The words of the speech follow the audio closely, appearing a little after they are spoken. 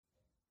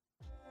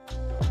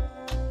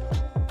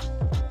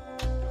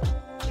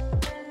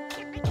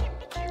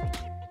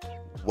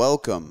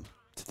Welcome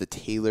to the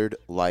Tailored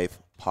Life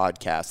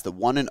Podcast, the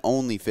one and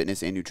only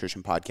fitness and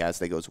nutrition podcast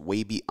that goes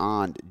way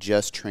beyond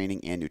just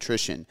training and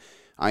nutrition.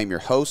 I am your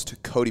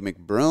host, Cody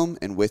McBroom,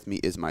 and with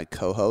me is my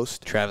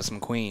co-host, Travis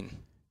McQueen.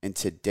 And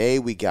today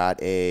we got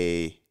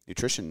a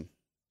nutrition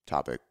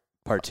topic.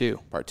 Part two.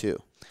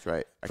 That's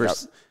right. I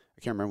can't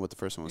remember what the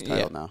first one was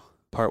titled now.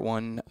 Part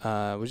one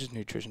was just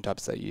nutrition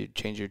topics that you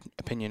change your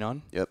opinion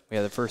on. Yep. We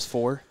have the first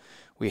four.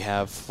 We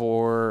have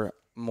four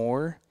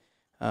more.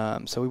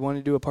 So we want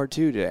to do a part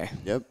two today.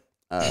 Yep.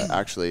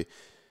 Actually,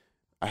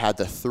 I had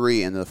the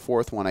three, and the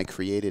fourth one I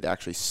created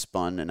actually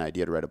spun an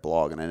idea to write a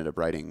blog, and I ended up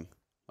writing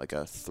like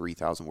a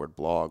 3,000-word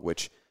blog,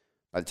 which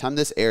by the time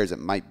this airs, it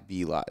might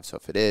be live. So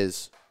if it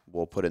is,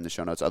 we'll put it in the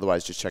show notes.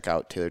 Otherwise, just check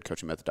out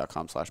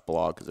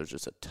tailoredcoachingmethod.com/blog because there's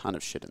just a ton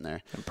of shit in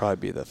there. It'll probably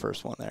be the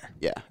first one there.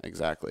 Yeah,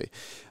 exactly.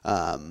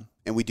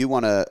 And we do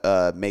want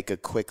to make a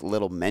quick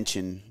little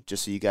mention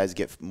just so you guys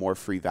get more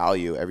free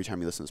value every time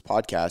you listen to this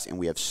podcast. And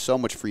we have so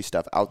much free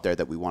stuff out there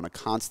that we want to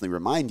constantly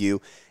remind you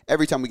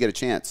every time we get a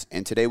chance.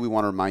 And today we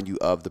want to remind you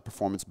of the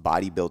Performance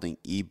Bodybuilding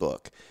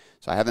ebook.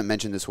 So I haven't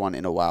mentioned this one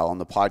in a while on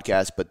the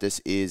podcast, but this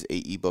is a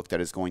ebook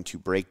that is going to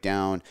break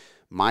down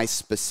my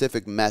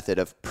specific method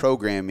of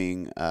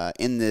programming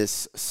in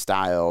this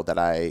style that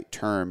I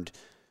termed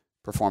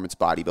performance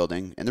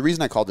bodybuilding. And the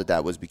reason I called it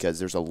that was because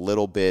there's a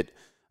little bit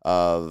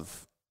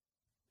of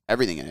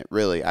everything in it,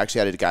 really. I actually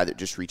had a guy that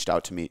just reached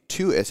out to me.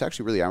 It's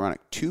actually really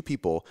ironic. Two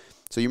people.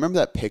 So you remember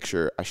that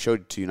picture I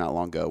showed to you not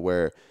long ago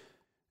where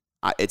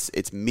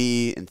it's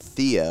me and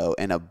Theo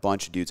and a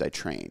bunch of dudes I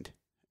trained.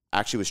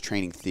 Actually was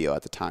training Theo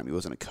at the time. He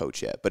wasn't a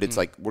coach yet. But it's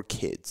like we're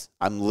kids.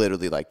 I'm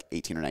literally like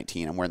 18 or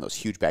 19. I'm wearing those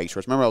huge baggy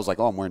shorts. Remember I was like,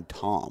 I'm wearing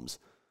Toms.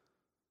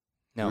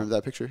 No. Remember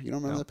that picture? You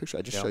don't remember that picture?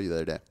 I just showed you the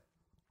other day.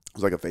 It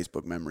was like a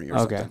Facebook memory or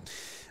something.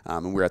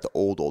 And we were at the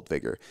old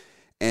Vigor.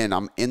 And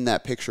I'm in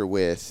that picture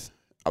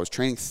I was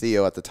training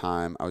Theo at the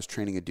time. I was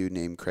training a dude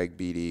named Craig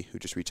Beatty who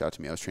just reached out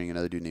to me. I was training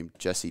another dude named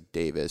Jesse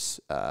Davis,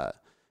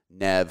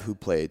 Nev, who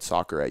played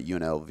soccer at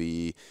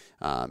UNLV.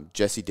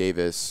 Jesse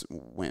Davis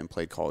went and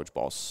played college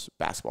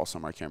basketball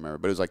somewhere. I can't remember,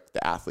 but it was like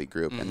the athlete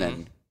group. Mm-hmm. And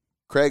then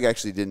Craig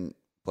actually didn't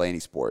play any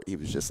sport. He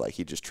was just like,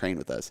 he just trained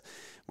with us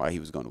while he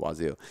was going to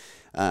Wazoo.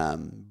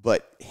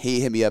 But he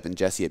hit me up and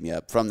Jesse hit me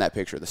up from that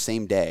picture the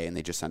same day, and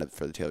they just signed up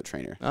for the Tailored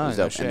Trainer. And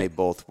they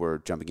both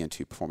were jumping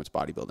into performance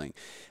bodybuilding.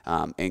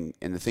 And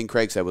the thing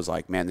Craig said was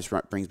like, man, this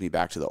brings me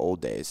back to the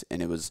old days.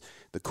 And it was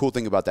the cool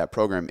thing about that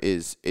program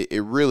is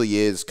it really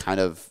is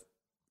kind of,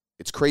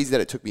 it's crazy that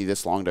it took me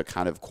this long to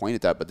kind of coin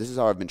it that, but this is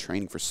how I've been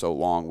training for so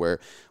long, where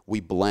we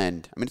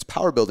blend. I mean, it's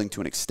power building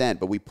to an extent,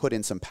 but we put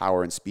in some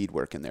power and speed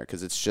work in there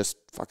because it's just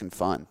fucking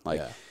fun.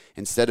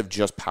 Instead of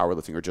just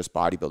powerlifting or just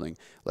bodybuilding,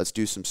 let's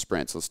do some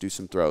sprints, let's do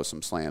some throws,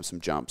 some slams, some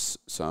jumps,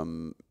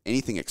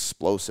 anything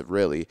explosive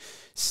really,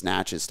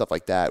 snatches, stuff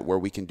like that, where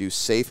we can do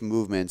safe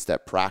movements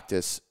that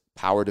practice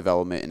power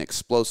development and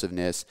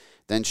explosiveness,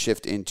 then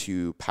shift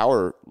into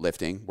power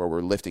lifting where we're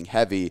lifting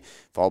heavy,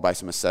 followed by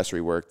some accessory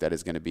work that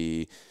is going to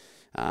be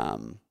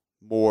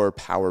more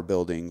power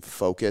building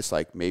focus.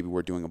 Like maybe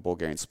we're doing a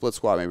Bulgarian split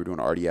squat, maybe we're doing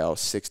RDL,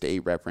 6 to 8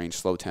 rep range,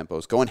 slow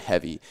tempos, going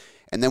heavy.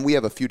 And then we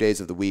have a few days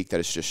of the week that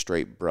is just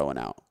straight broing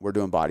out. We're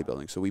doing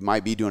bodybuilding. So we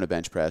might be doing a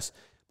bench press,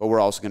 but we're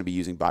also going to be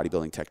using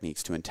bodybuilding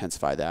techniques to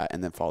intensify that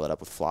and then follow that up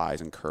with flies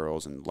and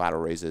curls and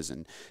lateral raises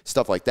and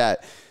stuff like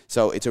that.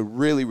 So it's a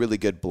really, really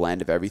good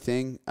blend of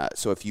everything.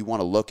 So if you want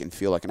to look and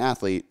feel like an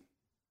athlete,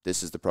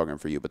 this is the program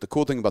for you. But the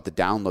cool thing about the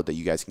download that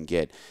you guys can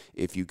get,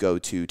 if you go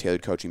to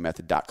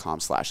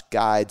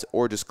tailoredcoachingmethod.com/guides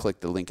or just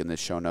click the link in the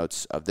show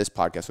notes of this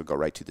podcast, will go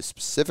right to the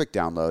specific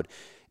download,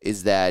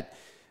 is that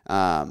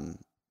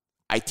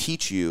I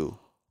teach you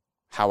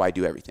how I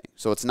do everything.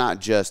 So it's not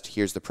just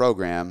here's the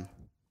program,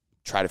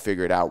 try to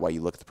figure it out while you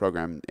look at the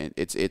program. And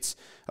it's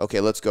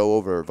okay, let's go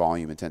over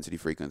volume, intensity,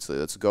 frequency.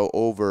 Let's go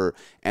over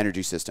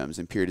energy systems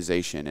and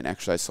periodization and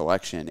exercise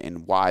selection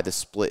and why the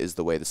split is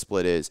the way the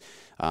split is,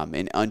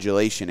 and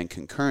undulation and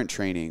concurrent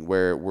training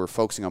where we're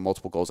focusing on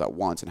multiple goals at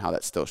once and how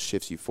that still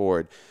shifts you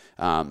forward.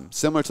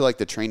 Similar to like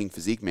the training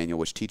physique manual,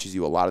 which teaches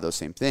you a lot of those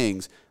same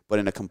things, but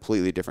in a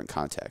completely different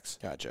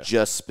context. Gotcha.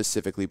 Just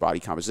specifically body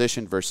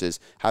composition versus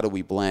how do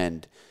we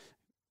blend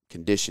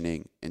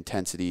conditioning,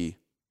 intensity,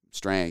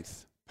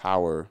 strength,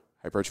 power,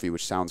 hypertrophy,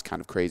 which sounds kind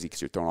of crazy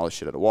because you're throwing all this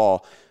shit at a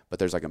wall, but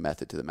there's like a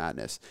method to the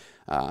madness.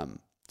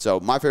 So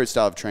my favorite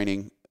style of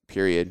training,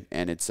 period,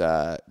 and it's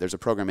there's a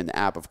program in the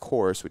app, of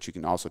course, which you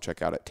can also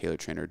check out at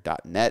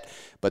tailoredtrainer.net.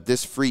 But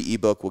this free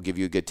ebook will give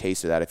you a good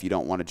taste of that if you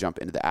don't want to jump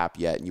into the app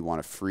yet and you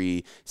want a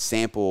free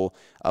sample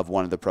of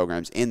one of the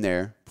programs in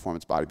there,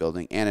 performance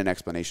bodybuilding, and an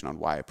explanation on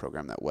why I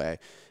program that way.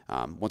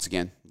 Once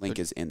again, link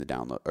is in the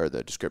download or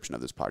the description of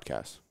this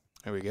podcast.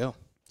 There we go.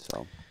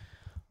 So.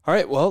 All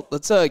right, well,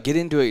 let's get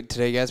into it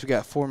today, guys. We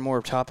got 4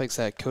 more topics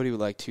that Cody would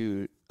like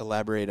to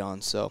elaborate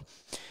on. So,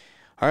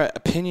 all right,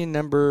 opinion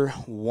number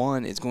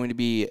 1 is going to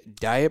be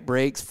diet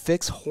breaks,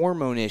 fix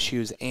hormone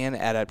issues, and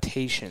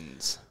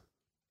adaptations.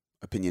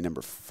 Opinion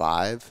number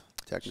 5,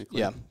 technically.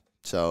 Yeah.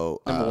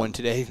 So number 1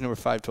 today, number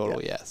 5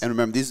 total, yes. And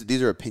remember,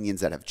 these are opinions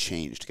that have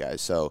changed,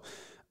 guys. So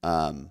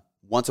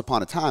once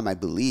upon a time, I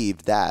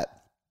believed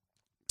that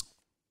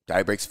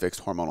diet breaks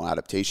fixed hormonal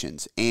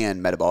adaptations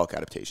and metabolic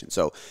adaptations.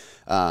 So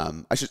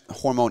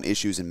hormone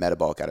issues and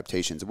metabolic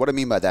adaptations. What I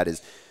mean by that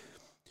is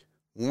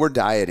when we're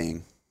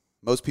dieting,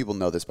 most people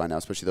know this by now,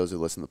 especially those who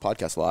listen to the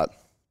podcast a lot.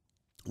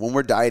 When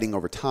we're dieting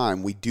over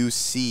time, we do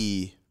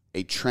see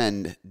a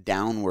trend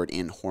downward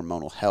in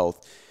hormonal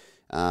health.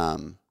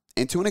 And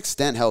to an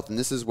extent, health, and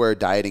this is where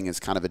dieting is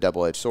kind of a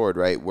double-edged sword,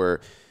 right?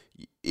 Where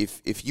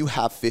if you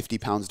have 50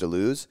 pounds to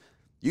lose,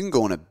 you can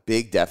go in a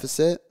big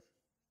deficit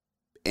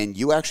and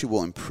you actually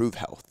will improve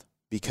health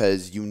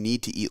because you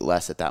need to eat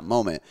less at that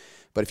moment.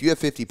 But if you have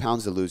 50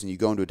 pounds to lose and you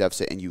go into a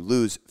deficit and you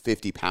lose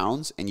 50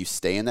 pounds and you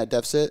stay in that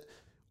deficit,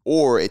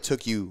 or it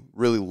took you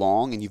really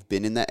long and you've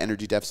been in that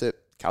energy deficit,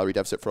 calorie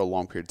deficit for a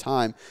long period of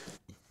time,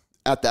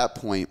 at that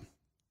point,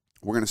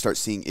 we're going to start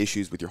seeing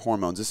issues with your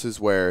hormones. This is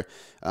where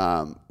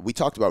we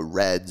talked about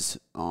REDS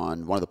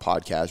on one of the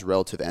podcasts,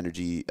 relative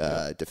energy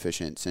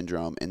deficient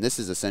syndrome. And this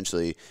is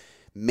essentially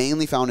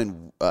mainly found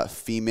in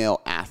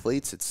female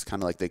athletes. It's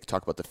kind of like they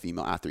talk about the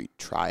female athlete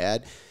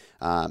triad.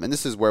 And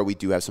this is where we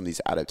do have some of these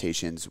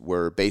adaptations.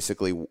 We're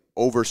basically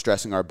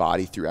overstressing our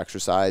body through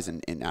exercise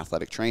and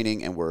athletic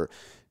training, and we're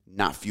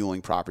not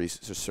fueling properly,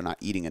 so not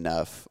eating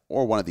enough,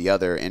 or one or the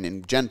other. And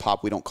in Gen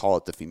Pop, we don't call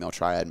it the female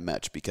triad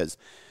much because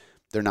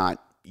they're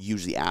not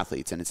usually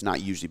athletes, and it's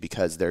not usually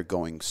because they're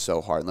going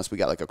so hard. Unless we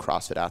got like a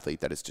CrossFit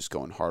athlete that is just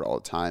going hard all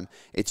the time,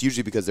 it's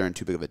usually because they're in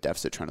too big of a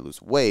deficit trying to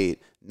lose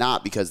weight,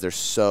 not because they're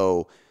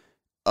so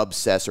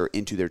obsessed or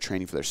into their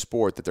training for their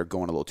sport that they're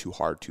going a little too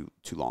hard too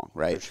long,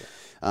 right?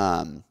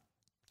 Sure.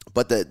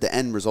 But the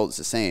end result is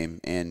the same.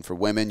 And for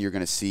women, you're going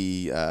to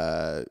see,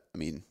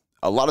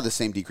 a lot of the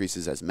same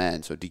decreases as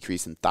men. So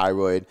decrease in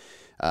thyroid,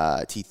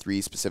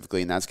 T3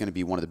 specifically, and that's going to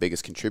be one of the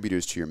biggest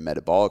contributors to your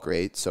metabolic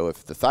rate. So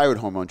if the thyroid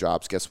hormone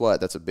drops, guess what?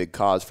 That's a big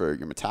cause for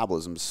your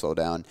metabolism to slow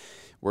down.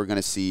 We're going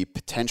to see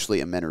potentially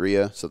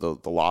amenorrhea, so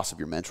the loss of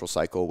your menstrual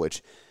cycle,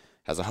 which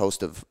has a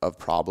host of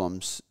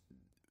problems.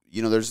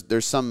 You know,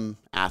 there's some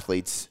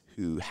athletes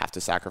who have to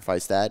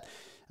sacrifice that,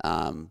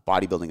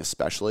 bodybuilding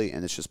especially,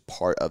 and it's just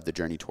part of the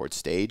journey towards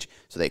stage.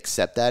 So they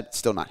accept that. It's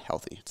still not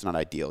healthy. It's not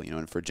ideal,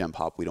 and for Gen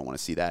Pop, we don't want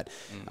to see that.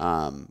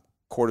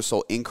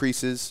 Cortisol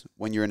increases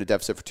when you're in a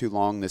deficit for too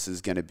long. This is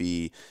going to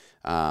be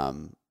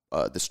the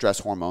stress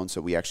hormone, so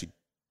we actually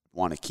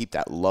want to keep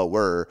that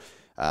lower.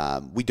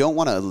 We don't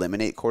want to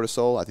eliminate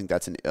cortisol. I think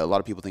that's a lot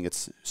of people think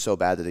it's so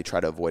bad that they try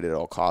to avoid it at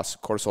all costs.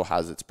 Cortisol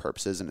has its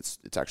purposes, and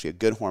it's actually a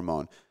good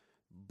hormone.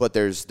 But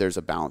there's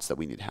a balance that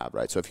we need to have,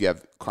 right? So if you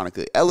have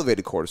chronically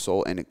elevated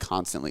cortisol and it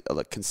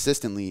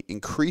consistently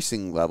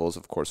increasing levels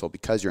of cortisol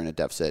because you're in a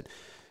deficit,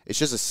 it's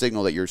just a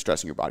signal that you're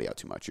stressing your body out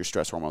too much. Your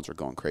stress hormones are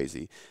going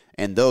crazy.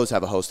 And those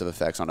have a host of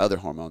effects on other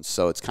hormones.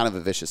 So it's kind of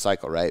a vicious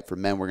cycle, right? For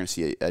men, we're going to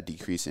see a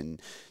decrease in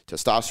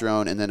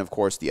testosterone. And then, of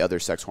course, the other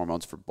sex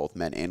hormones for both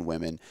men and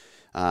women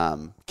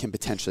can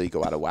potentially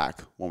go out of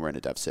whack when we're in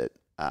a deficit.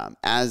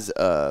 As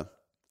a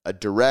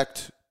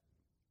direct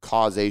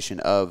causation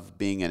of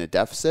being in a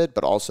deficit,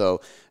 but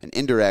also an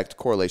indirect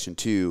correlation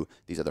to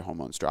these other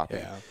hormones dropping.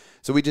 Yeah.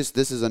 So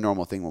this is a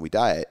normal thing when we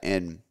diet.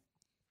 And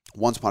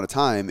once upon a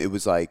time, it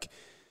was like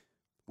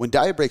when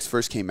diet breaks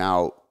first came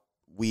out,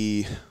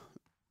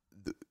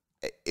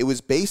 it was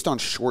based on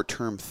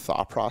short-term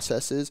thought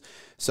processes.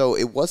 So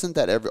it wasn't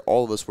that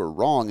all of us were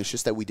wrong. It's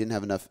just that we didn't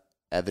have enough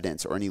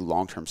evidence or any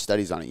long-term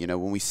studies on it.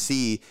 When we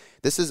see,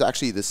 this is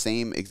actually the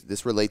same,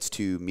 this relates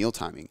to meal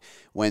timing.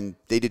 When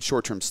they did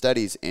short-term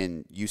studies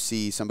and you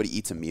see somebody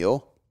eats a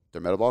meal,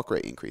 their metabolic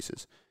rate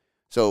increases.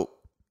 So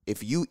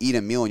if you eat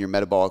a meal and your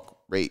metabolic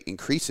rate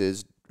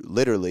increases,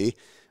 literally,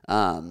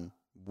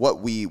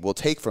 what we will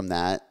take from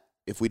that,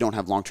 if we don't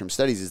have long-term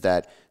studies, is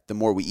that the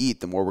more we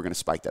eat, the more we're going to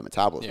spike that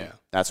metabolism. Yeah.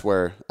 That's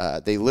where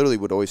they literally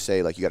would always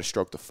say, like, you got to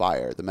stroke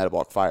the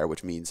metabolic fire,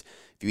 which means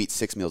if you eat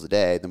 6 meals a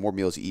day, the more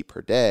meals you eat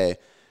per day,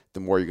 the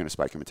more you're going to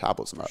spike your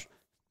metabolism up.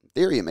 In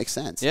theory, it makes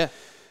sense. Yeah.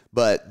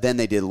 But then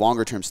they did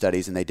longer-term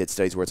studies, and they did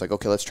studies where it's like,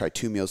 okay, let's try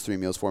 2 meals, 3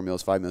 meals, 4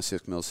 meals, 5 meals,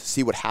 6 meals,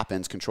 see what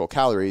happens, control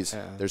calories.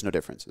 Yeah. There's no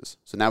differences.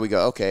 So now we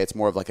go, okay, it's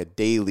more of like a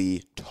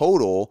daily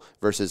total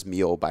versus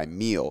meal by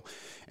meal.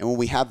 And when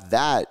we have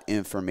that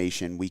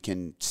information, we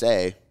can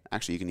say,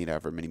 actually, you can eat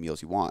however many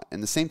meals you want.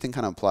 And the same thing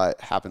kind of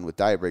happened with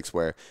diet breaks,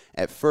 where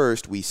at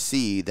first we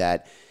see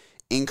that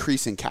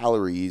increase in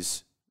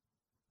calories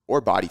or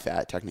body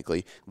fat,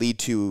 technically, lead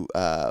to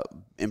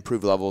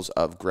improved levels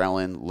of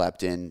ghrelin,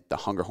 leptin, the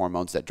hunger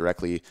hormones that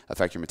directly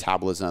affect your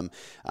metabolism,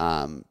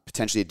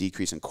 potentially a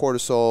decrease in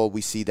cortisol. We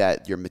see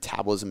that your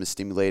metabolism is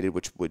stimulated,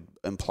 which would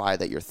imply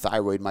that your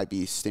thyroid might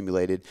be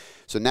stimulated.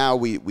 So now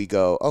we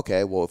go,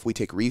 okay, well, if we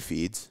take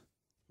refeeds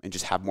and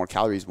just have more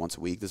calories once a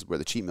week, this is where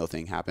the cheat meal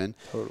thing happened.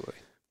 Totally.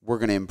 We're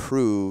going to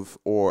improve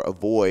or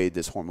avoid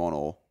this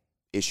hormonal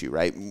issue,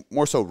 right?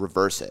 More so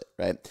reverse it,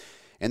 right?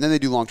 And then they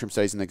do long-term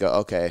studies and they go,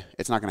 okay,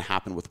 it's not going to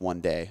happen with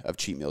one day of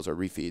cheat meals or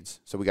refeeds.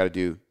 So we got to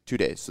do 2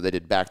 days. So they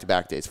did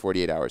back-to-back days,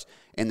 48 hours.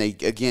 And they,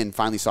 again,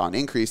 finally saw an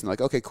increase and like,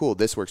 okay, cool,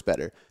 this works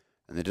better.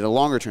 And they did a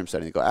longer-term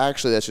study. And they go,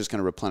 actually, that's just going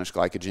to replenish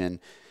glycogen.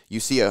 you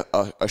see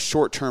a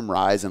short-term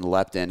rise in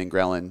leptin and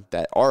ghrelin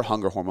that are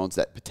hunger hormones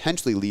that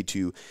potentially lead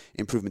to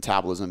improved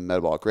metabolism and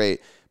metabolic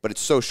rate, but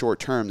it's so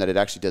short-term that it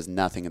actually does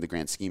nothing in the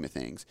grand scheme of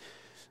things.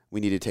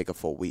 We need to take a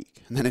full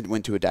week. And then it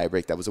went to a diet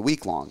break that was a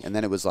week long. And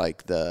then it was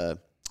like the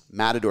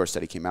Matador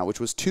study came out, which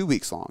was 2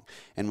 weeks long.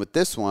 And with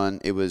this one,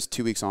 it was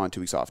 2 weeks on, 2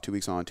 weeks off, 2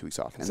 weeks on, 2 weeks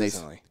off. And they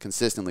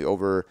consistently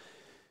over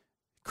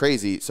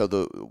crazy. So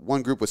the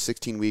one group was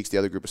 16 weeks, the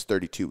other group was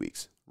 32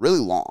 weeks. Really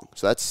long.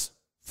 So that's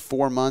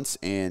 4 months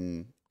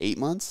and 8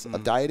 months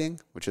of dieting,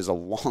 which is a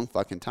long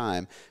fucking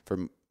time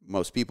for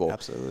most people.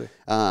 Absolutely.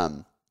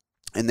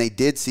 And they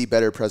did see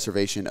better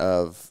preservation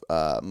of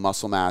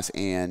muscle mass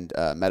and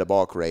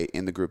metabolic rate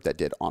in the group that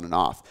did on and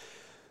off.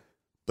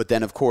 But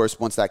then, of course,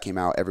 once that came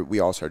out,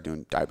 we all started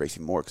doing diet breaks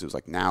even more because it was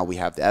like, now we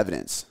have the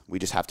evidence. We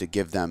just have to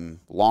give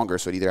them longer.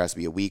 So it either has to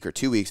be a week or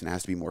 2 weeks, and it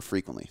has to be more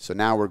frequently. So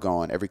now we're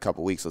going every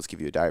couple of weeks, let's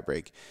give you a diet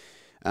break.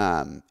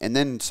 And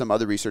then some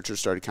other researchers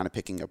started kind of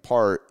picking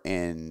apart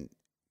and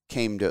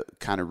came to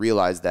kind of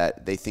realize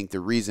that they think the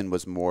reason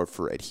was more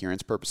for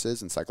adherence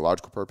purposes and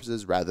psychological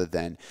purposes rather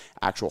than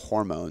actual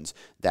hormones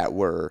that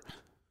were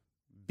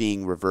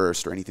being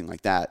reversed or anything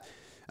like that.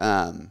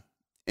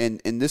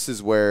 And this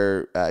is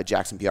where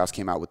Jackson Pios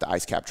came out with the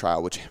IceCap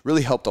trial, which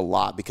really helped a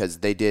lot because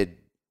they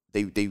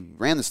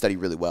ran the study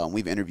really well, and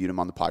we've interviewed him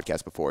on the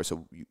podcast before.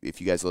 So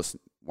if you guys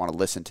want to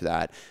listen to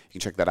that, you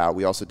can check that out.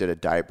 We also did a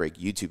diet break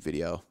YouTube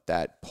video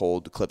that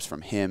pulled clips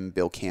from him,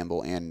 Bill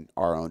Campbell, and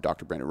our own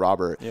Dr. Brandon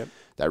Robert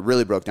that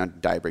really broke down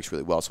diet breaks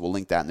really well. So we'll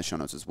link that in the show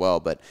notes as well.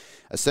 But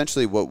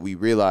essentially what we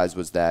realized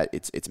was that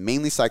it's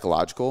mainly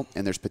psychological,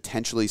 and there's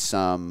potentially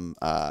some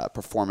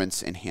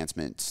performance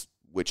enhancements,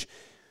 which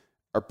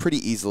are pretty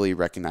easily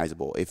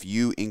recognizable. If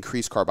you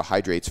increase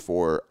carbohydrates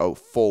for a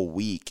full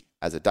week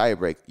as a diet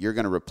break, you're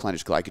going to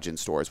replenish glycogen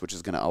stores, which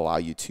is going to allow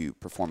you to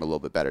perform a little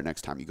bit better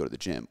next time you go to the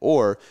gym.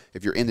 Or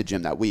if you're in the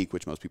gym that week,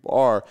 which most people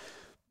are,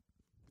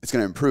 it's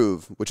going to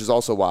improve, which is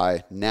also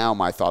why now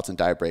my thoughts on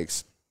diet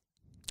breaks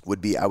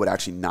would be I would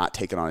actually not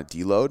take it on a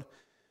deload,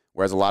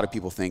 whereas a lot of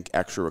people think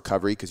extra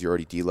recovery because you're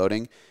already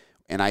deloading.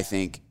 And I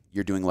think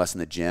you're doing less in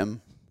the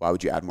gym. Why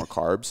would you add more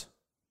carbs?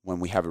 When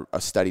we have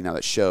a study now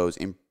that shows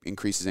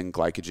increases in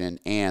glycogen,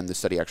 and the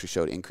study actually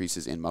showed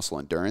increases in muscle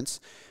endurance,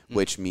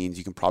 which means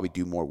you can probably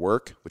do more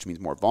work, which means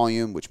more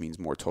volume, which means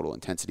more total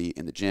intensity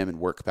in the gym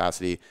and work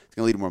capacity. It's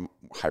going to lead to more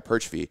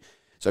hypertrophy.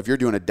 So if you're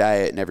doing a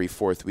diet and every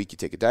fourth week you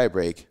take a diet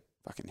break,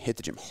 fucking hit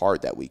the gym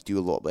hard that week, do a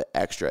little bit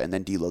extra, and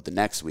then deload the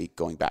next week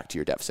going back to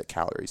your deficit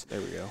calories.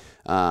 There we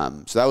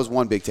go. So that was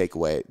one big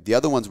takeaway. The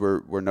other ones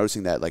were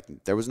noticing that like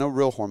there was no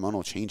real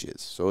hormonal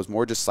changes. So it was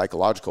more just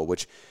psychological,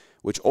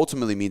 which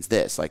ultimately means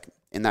this, like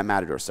in that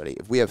Matador study,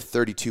 if we have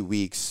 32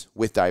 weeks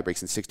with diet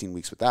breaks and 16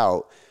 weeks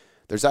without,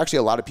 there's actually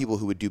a lot of people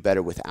who would do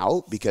better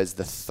without, because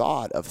the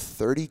thought of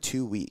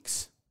 32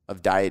 weeks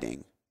of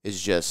dieting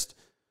is just,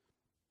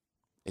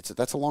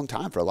 that's a long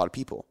time for a lot of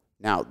people.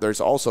 Now,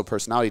 there's also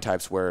personality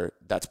types where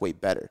that's way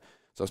better.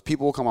 So as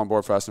people will come on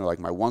board for us and they're like,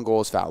 my one goal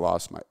is fat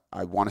loss.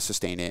 I want to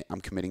sustain it. I'm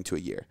committing to a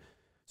year.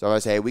 So if I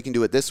say, hey, we can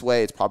do it this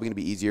way, it's probably going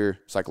to be easier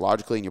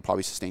psychologically, and you'll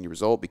probably sustain your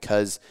result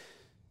because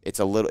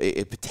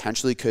it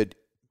potentially could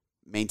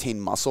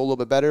maintain muscle a little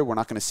bit better. We're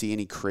not going to see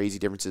any crazy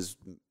differences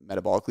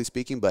metabolically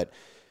speaking, but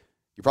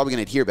you're probably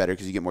going to adhere better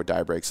because you get more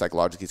diet breaks.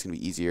 Psychologically, it's going to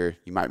be easier.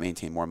 You might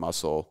maintain more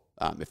muscle,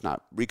 if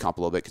not recomp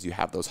a little bit, because you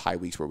have those high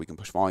weeks where we can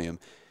push volume.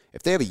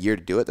 If they have a year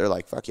to do it, they're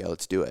like, fuck yeah,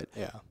 let's do it.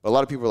 Yeah. But a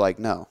lot of people are like,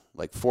 no,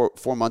 like 4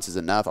 months is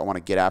enough. I want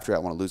to get after it. I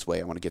want to lose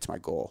weight. I want to get to my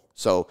goal.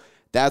 So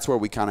that's where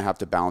we kind of have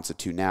to balance it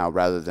to now,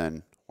 rather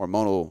than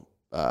hormonal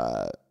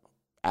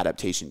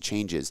adaptation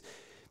changes.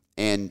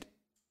 And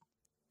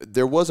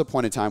there was a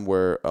point in time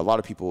where a lot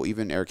of people,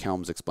 even Eric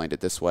Helms explained it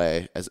this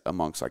way, as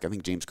amongst, like, I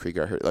think James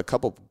Krieger, I heard a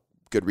couple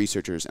good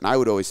researchers, and I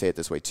would always say it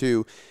this way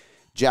too.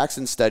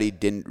 Jackson's study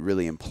didn't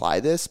really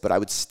imply this, but I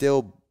would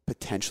still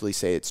potentially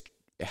say it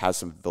has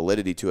some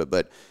validity to it.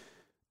 But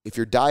if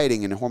you're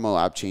dieting and hormonal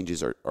ab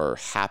changes are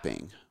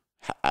happening,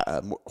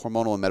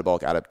 hormonal and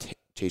metabolic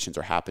adaptations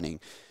are happening,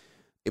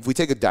 if we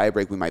take a diet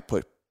break, we might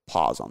put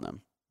pause on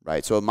them,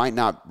 right? So it might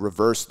not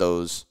reverse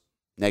those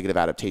negative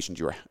adaptations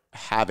you were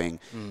having,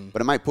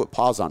 but it might put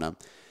pause on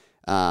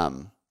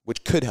them,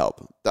 which could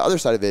help. The other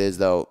side of it is,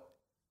 though,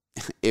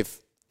 if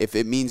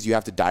it means you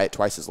have to diet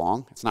twice as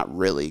long, it's not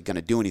really going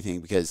to do anything,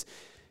 because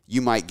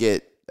you might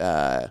get,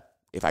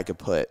 if I could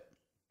put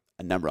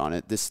a number on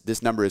it,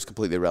 this number is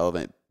completely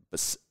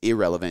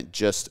irrelevant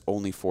just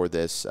only for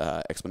this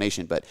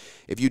explanation. But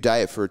if you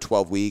diet for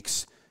 12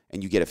 weeks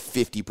and you get a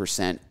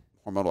 50%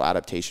 hormonal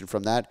adaptation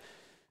from that,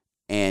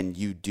 and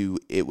you do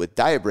it with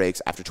diet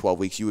breaks after 12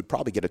 weeks, you would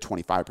probably get a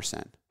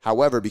 25%.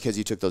 However, because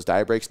you took those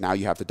diet breaks, now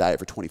you have to diet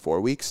for 24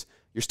 weeks.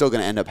 You're still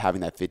going to end up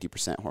having that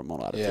 50%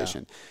 hormonal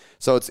adaptation. Yeah.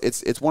 So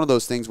it's one of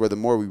those things where the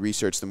more we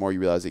research, the more you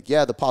realize that,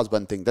 yeah, the pause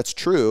button thing, that's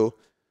true.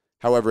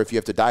 However, if you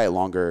have to diet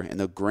longer, in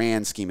the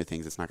grand scheme of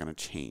things, it's not going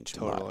to change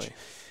much.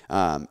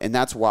 And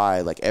that's why,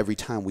 like, every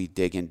time we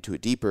dig into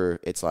it deeper,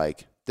 it's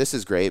like, this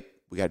is great,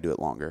 we got to do it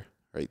longer,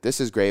 right?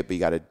 This is great, but you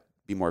got to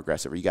be more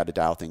aggressive, or you got to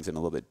dial things in a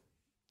little bit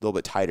little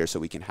bit tighter so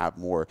we can have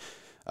more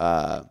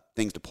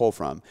things to pull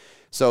from.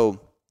 So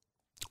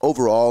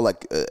overall,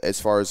 like as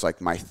far as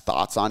like my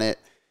thoughts on it,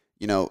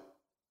 you know,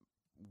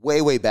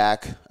 way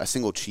back, a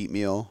single cheat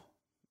meal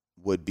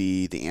would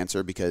be the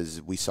answer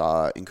because we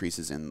saw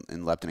increases in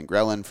leptin and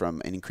ghrelin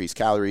from increased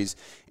calories,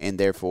 and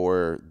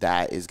therefore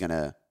that is going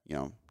to, you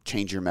know,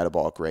 change your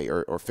metabolic rate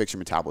or fix your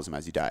metabolism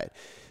as you diet.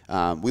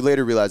 We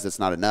later realized that's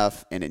not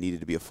enough, and it needed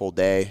to be a full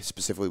day,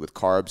 specifically with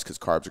carbs, because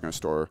carbs are going to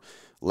store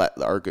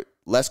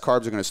less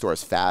carbs are going to store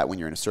as fat when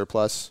you're in a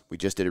surplus. We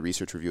just did a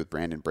research review with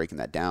Brandon breaking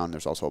that down.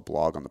 There's also a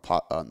blog on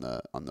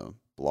the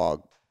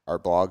blog, our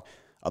blog,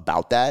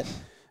 about that.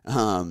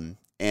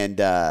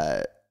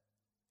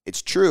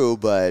 It's true,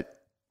 but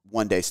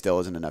one day still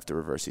isn't enough to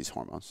reverse these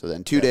hormones. So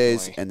then 2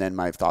 days, and then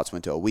my thoughts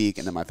went to a week,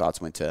 and then my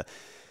thoughts went to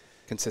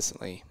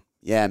consistently.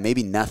 Yeah,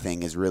 maybe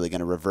nothing is really going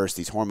to reverse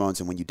these hormones.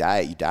 And when you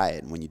diet, you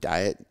diet. And when you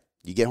diet,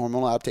 you get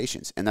hormonal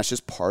adaptations. And that's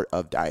just part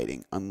of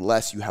dieting.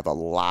 Unless you have a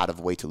lot of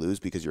weight to lose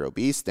because you're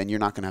obese, then you're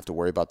not going to have to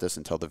worry about this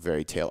until the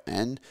very tail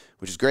end,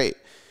 which is great.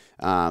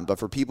 But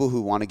for people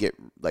who want to get,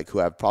 like, who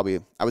have probably,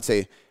 I would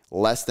say,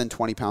 less than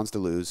 20 pounds to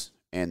lose,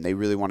 and they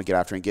really want to get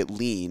after and get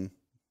lean,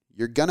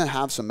 you're going to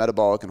have some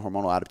metabolic and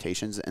hormonal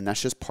adaptations, and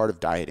that's just part of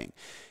dieting.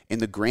 In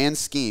the grand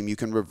scheme, you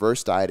can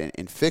reverse diet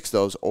and fix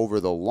those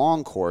over the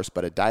long course,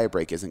 but a diet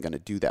break isn't going to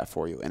do that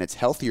for you. And it's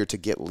healthier to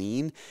get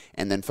lean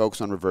and then focus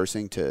on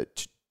reversing to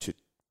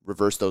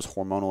reverse those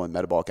hormonal and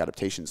metabolic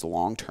adaptations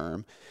long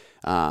term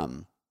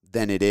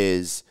than it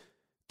is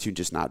to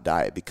just not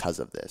diet because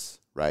of this,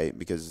 right?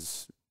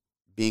 Because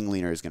being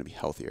leaner is going to be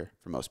healthier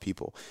for most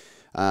people.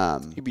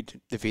 You'd be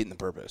defeating the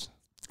purpose.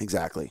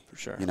 Exactly. For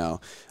sure. You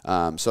know,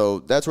 so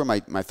that's where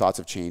my thoughts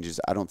have changed is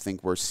I don't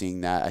think we're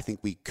seeing that. I think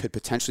we could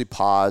potentially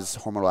pause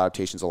hormonal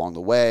adaptations along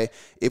the way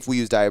if we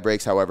use diet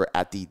breaks. However,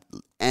 at the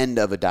end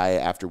of a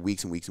diet, after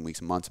weeks and weeks and weeks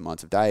and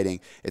months of dieting,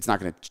 it's not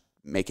going to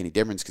make any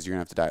difference because you're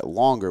going to have to diet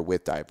longer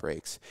with diet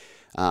breaks.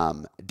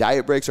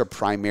 Diet breaks are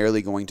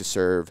primarily going to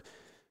serve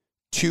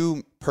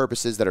two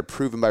purposes that are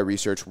proven by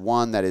research.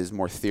 One that is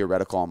more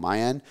theoretical on my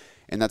end,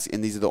 and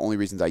these are the only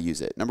reasons I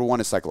use it. Number one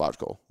is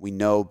psychological. We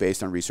know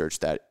based on research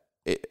that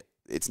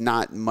it's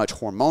not much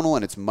hormonal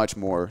and it's much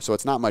more, so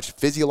it's not much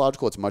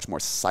physiological, it's much more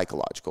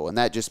psychological. And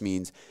that just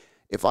means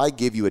if I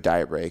give you a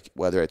diet break,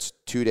 whether it's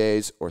 2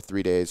 days or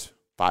 3 days,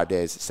 5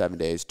 days, 7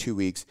 days, 2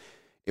 weeks,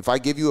 if I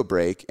give you a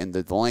break and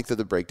the length of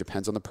the break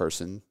depends on the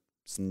person's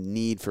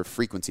need for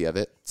frequency of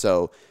it.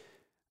 So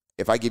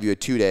if I give you a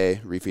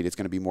 2-day refeed, it's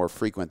going to be more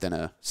frequent than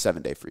a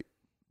 7-day free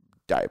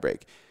diet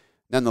break.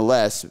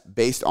 Nonetheless,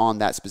 based on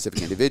that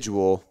specific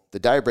individual, the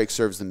diet break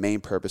serves the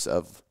main purpose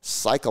of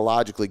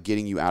psychologically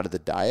getting you out of the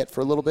diet for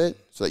a little bit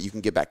so that you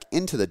can get back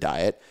into the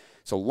diet.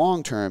 So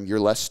long term, you're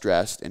less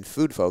stressed and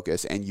food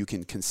focused, and you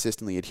can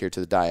consistently adhere to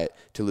the diet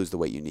to lose the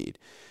weight you need.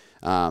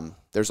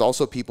 There's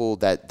also people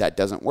that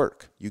doesn't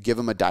work. You give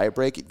them a diet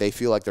break, they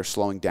feel like they're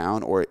slowing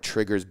down or it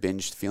triggers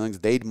binge feelings.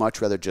 They'd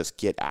much rather just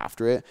get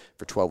after it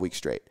for 12 weeks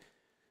straight.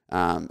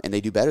 And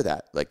they do better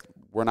that. Like,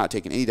 we're not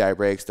taking any diet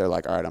breaks. They're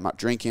like, all right, I'm not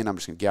drinking. I'm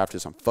just going to get after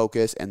this. I'm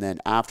focused. And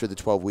then after the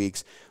 12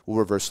 weeks, we'll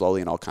reverse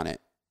slowly and I'll kind of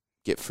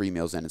get free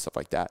meals in and stuff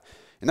like that.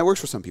 And that works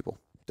for some people.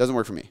 Doesn't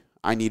work for me.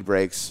 I need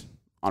breaks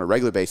on a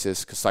regular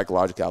basis because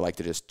psychologically I like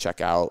to just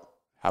check out,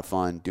 have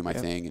fun, do my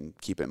thing, and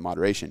keep it in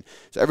moderation.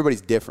 So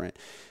everybody's different.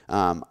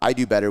 I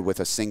do better with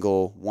a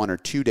single 1 or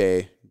 2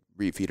 day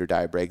refeed or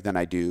diet break than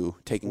I do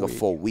taking a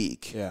full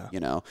week. Yeah. You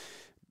know,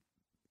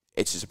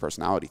 it's just a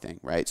personality thing,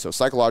 right? So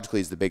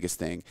psychologically is the biggest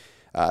thing.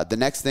 The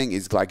next thing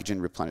is glycogen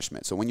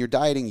replenishment. So when you're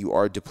dieting, you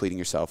are depleting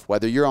yourself.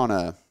 Whether you're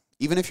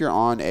even if you're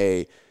on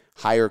a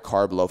higher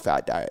carb, low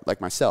fat diet,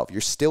 like myself,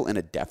 you're still in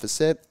a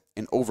deficit.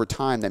 And over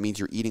time, that means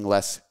you're eating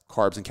less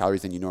carbs and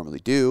calories than you normally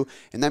do.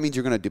 And that means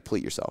you're going to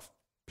deplete yourself,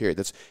 period.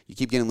 You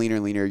keep getting leaner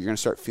and leaner. You're going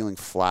to start feeling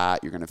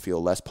flat. You're going to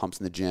feel less pumps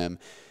in the gym.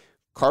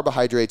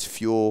 Carbohydrates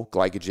fuel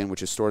glycogen,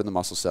 which is stored in the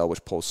muscle cell,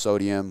 which pulls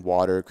sodium,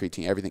 water,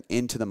 creatine, everything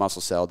into the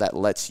muscle cell. That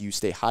lets you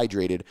stay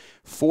hydrated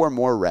for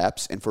more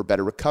reps and for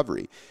better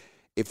recovery.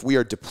 If we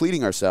are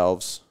depleting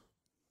ourselves,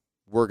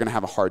 we're going to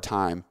have a hard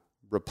time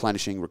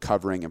replenishing,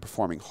 recovering, and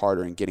performing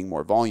harder and getting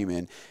more volume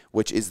in,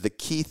 which is the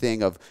key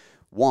thing of,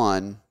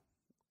 one,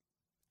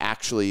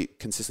 actually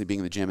consistently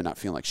being in the gym and not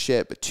feeling like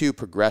shit, but two,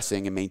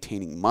 progressing and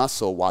maintaining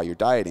muscle while you're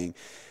dieting.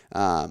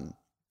 So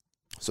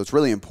it's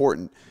really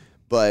important,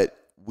 but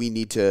we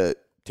need to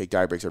take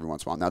diet breaks every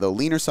once in a while. Now, the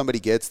leaner somebody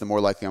gets, the more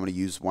likely I'm going to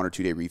use 1 or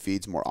 2 day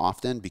refeeds more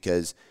often,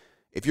 because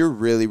if you're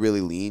really, really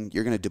lean,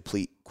 you're going to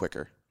deplete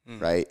quicker.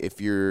 Right? If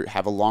you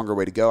have a longer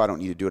way to go, I don't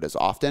need to do it as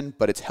often,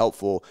 but it's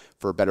helpful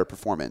for better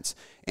performance.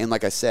 And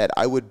like I said,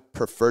 I would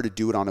prefer to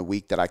do it on a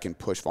week that I can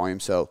push volume.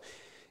 So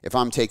if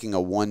I'm taking a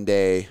 1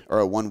 day or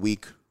a 1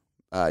 week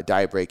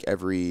diet break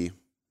every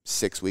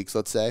 6 weeks,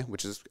 let's say,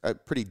 which is a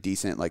pretty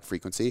decent like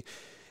frequency,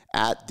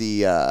 at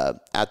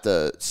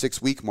the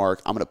 6 week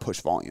mark, I'm going to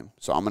push volume.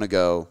 So I'm going to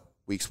go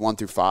weeks 1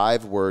 through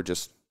 5. We're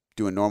just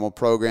doing normal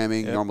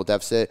programming, normal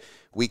deficit.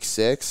 Week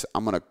 6,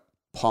 I'm going to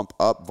pump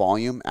up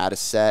volume, add a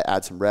set,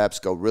 add some reps,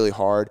 go really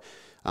hard.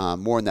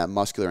 more in that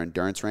muscular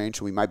endurance range.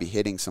 So we might be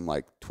hitting some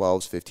like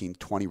 12s, 15,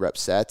 20 rep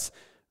sets,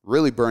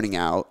 really burning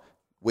out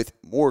with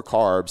more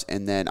carbs.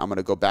 And then I'm going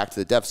to go back to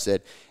the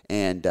deficit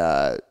and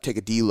take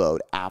a deload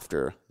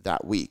after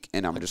that week.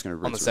 And I'm just going to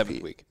rinse on the and seventh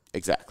repeat. week.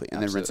 Exactly.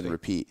 And Absolutely. then rinse and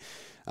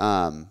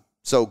repeat.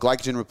 So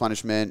glycogen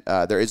replenishment,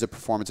 there is a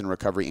performance and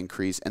recovery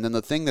increase. And then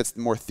the thing that's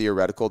more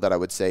theoretical that I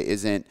would say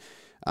isn't,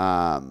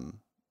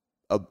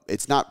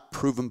 it's not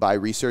proven by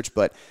research,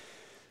 but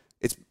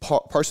it's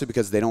partially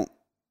because they don't,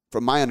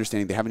 from my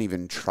understanding, they haven't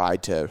even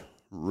tried to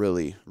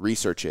really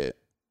research it,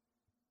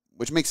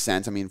 which makes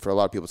sense. I mean, for a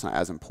lot of people, it's not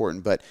as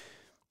important. But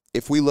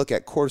if we look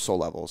at cortisol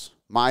levels,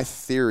 my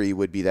theory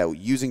would be that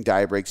using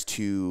diet breaks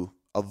to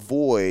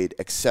avoid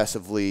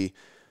excessively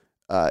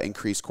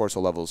increased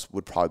cortisol levels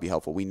would probably be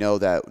helpful. We know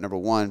that, number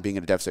one, being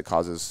in a deficit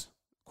causes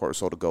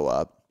cortisol to go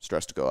up,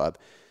 stress to go up.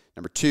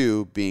 Number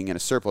two, being in a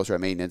surplus or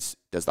at maintenance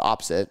does the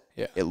opposite.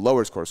 Yeah. It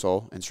lowers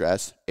cortisol and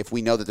stress. If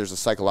we know that there's a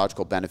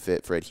psychological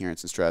benefit for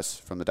adherence and stress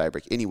from the diet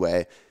break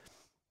anyway,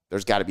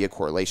 there's got to be a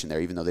correlation there,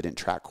 even though they didn't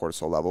track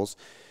cortisol levels.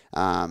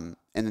 And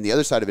then the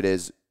other side of it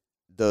is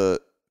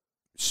the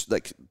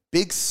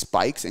big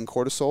spikes in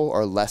cortisol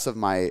are less of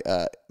my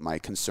my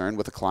concern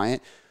with a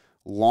client.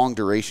 Long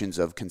durations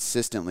of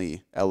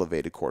consistently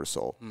elevated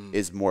cortisol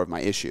is more of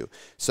my issue.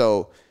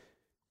 So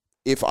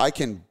if I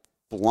can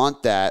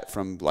blunt that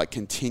from like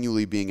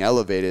continually being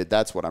elevated,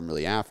 that's what I'm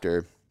really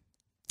after.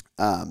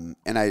 And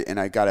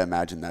I got to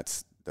imagine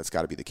that's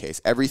got to be the case.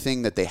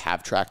 Everything that they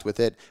have tracked with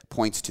it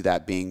points to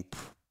that being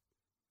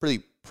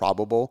pretty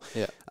probable.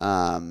 Yeah.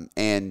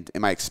 And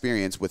in my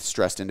experience with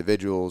stressed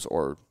individuals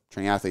or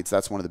training athletes,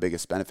 that's one of the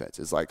biggest benefits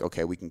is like,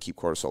 okay, we can keep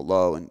cortisol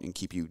low and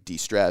keep you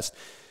de-stressed.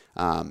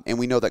 And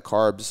we know that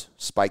carbs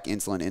spike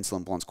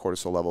insulin blunts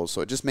cortisol levels.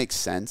 So it just makes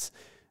sense.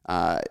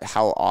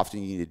 How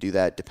often you need to do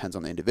that depends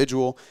on the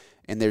individual.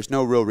 And there's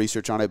no real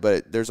research on it,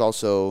 but there's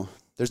not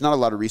a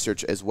lot of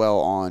research as well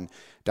on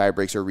diet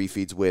breaks or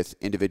refeeds with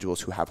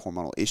individuals who have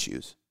hormonal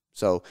issues.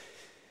 So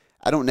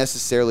I don't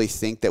necessarily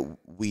think that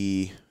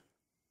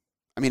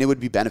it would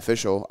be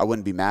beneficial. I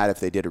wouldn't be mad if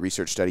they did a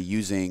research study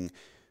using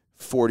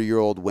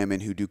 40-year-old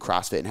women who do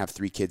CrossFit and have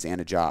 3 kids and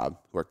a job,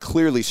 who are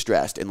clearly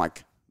stressed and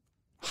like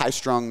high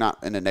strung,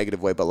 not in a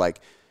negative way, but like,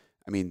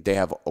 they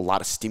have a lot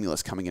of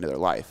stimulus coming into their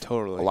life.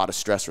 Totally. A lot of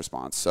stress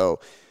response.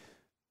 So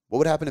what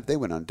would happen if they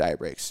went on diet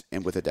breaks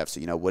and with a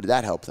deficit? Would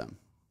that help them?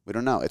 We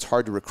don't know. It's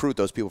hard to recruit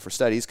those people for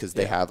studies because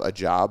they have a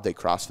job, they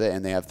CrossFit,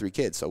 and they have 3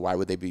 kids. So why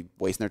would they be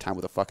wasting their time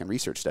with a fucking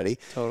research study?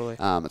 Totally.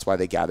 That's why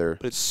they gather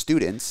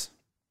students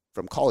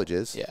from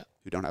colleges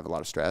who don't have a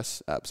lot of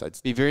stress.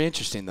 Besides, be very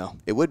interesting though.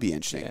 It would be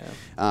interesting.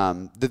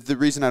 Yeah. The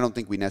reason I don't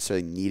think we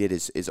necessarily need it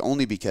is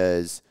only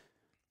because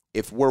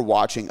if we're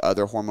watching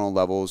other hormonal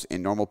levels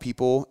in normal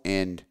people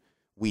and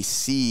we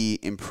see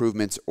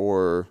improvements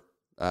or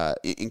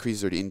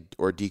increases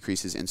or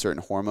decreases in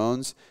certain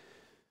hormones,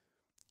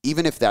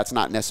 even if that's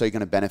not necessarily going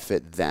to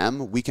benefit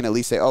them, we can at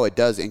least say, oh, it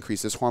does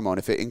increase this hormone.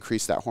 If it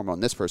increased that hormone in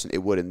this person, it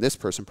would in this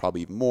person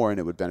probably even more, and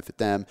it would benefit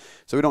them.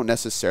 So we don't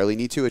necessarily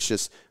need to. It's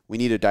just we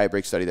need a diet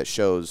break study that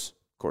shows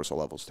cortisol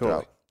levels throughout.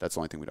 Totally. That's the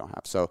only thing we don't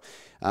have. So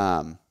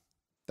that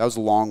was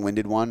a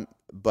long-winded one,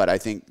 but I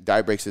think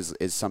diet breaks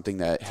is something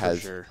that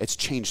it's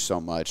changed so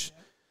much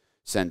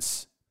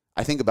since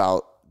I think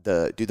about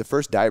the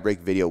first diet break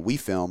video we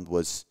filmed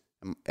was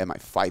at my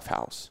Fife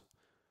house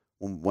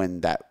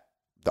when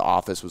the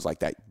office was like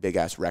that big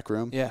ass rec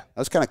room. Yeah. That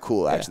was kind of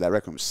cool actually. That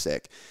rec room was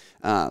sick.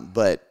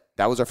 But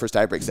that was our first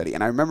diet break study.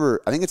 And I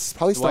remember, I think it's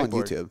probably still on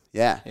YouTube.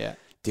 Yeah. Yeah.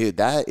 Dude,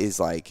 that is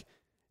like,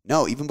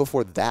 no, even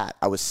before that,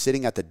 I was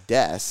sitting at the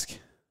desk,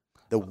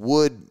 the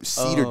wood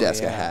cedar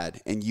desk I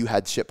had, and you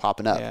had shit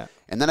popping up. Yeah.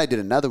 And then I did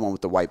another one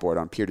with the whiteboard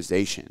on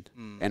periodization.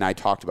 And I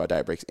talked about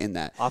diet breaks in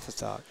that. Office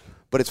talk.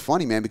 But it's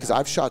funny, man, because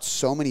I've shot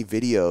so many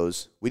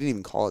videos. We didn't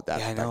even call it that.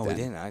 Yeah, I know, we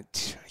didn't. I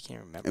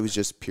can't remember. It was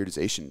just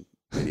periodization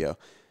video.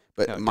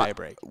 But diet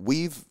break.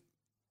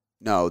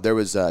 There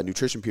was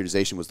nutrition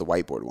periodization was the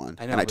whiteboard one.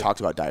 I know, and I talked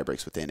about diet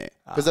breaks within it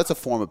because that's a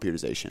form of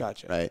periodization.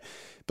 Gotcha. Right.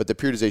 But the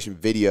periodization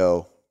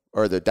video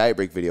or the diet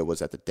break video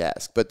was at the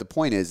desk. But the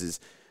point is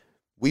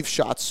we've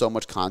shot so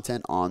much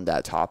content on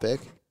that topic,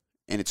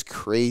 and it's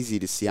crazy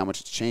to see how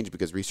much it's changed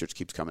because research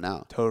keeps coming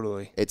out.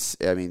 Totally. It's,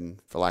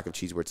 for lack of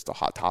cheesy words, it's a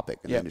hot topic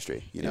in the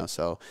industry, you know?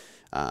 So,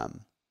 a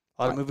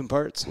lot of moving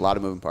parts. A lot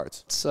of moving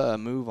parts. Let's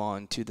move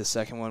on to the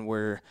second one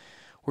where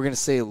we're going to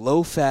say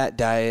low-fat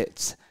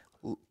diets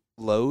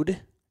load.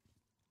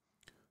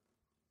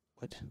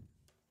 What?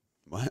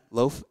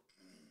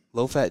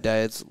 Low-fat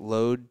diets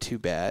load to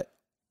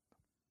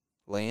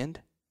land.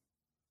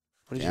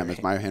 What is Damn,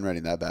 is my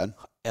handwriting that bad?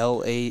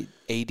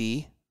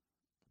 LAAD.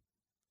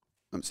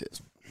 Let me see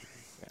this.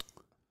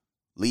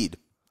 Lead.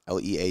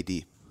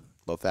 LEAD.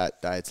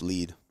 Low-fat diets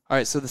lead. All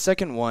right, so the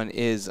second one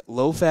is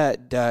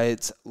low-fat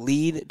diets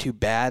lead to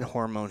bad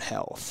hormone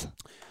health.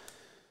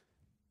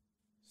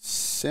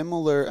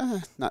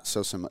 Similar, not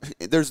so similar.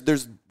 There's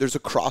a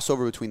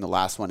crossover between the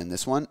last one and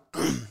this one,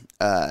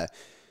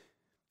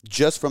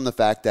 just from the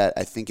fact that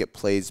I think it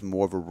plays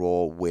more of a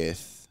role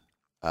with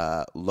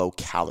low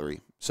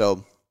calorie.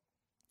 So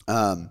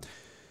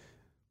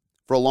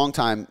For a long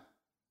time,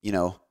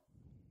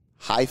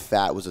 high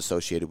fat was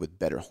associated with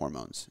better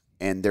hormones.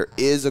 And there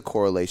is a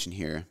correlation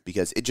here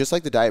because it just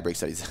like the diet break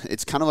studies,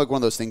 it's kind of like one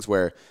of those things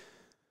where,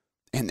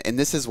 and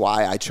this is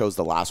why I chose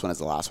the last one as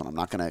the last one. I'm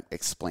not going to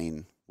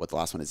explain what the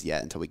last one is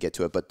yet until we get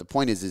to it. But the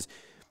point is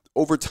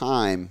over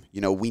time,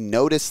 we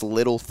notice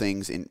little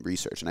things in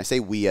research. And I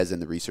say we as in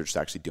the research is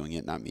actually doing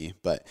it, not me.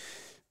 But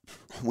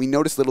we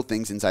notice little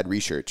things inside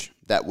research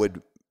that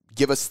would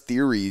give us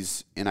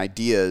theories and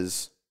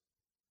ideas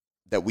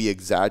that we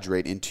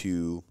exaggerate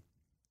into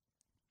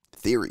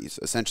theories,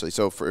 essentially.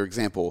 So, for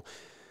example,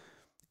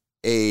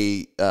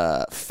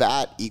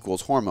 fat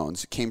equals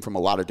hormones came from a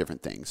lot of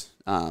different things.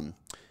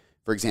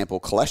 For example,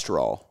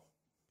 cholesterol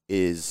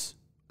is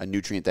a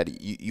nutrient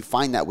that you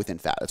find that within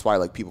fat. That's why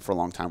like people for a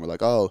long time were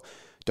like, oh,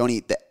 don't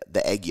eat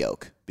the egg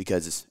yolk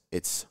because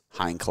it's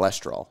high in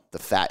cholesterol. The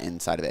fat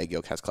inside of egg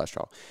yolk has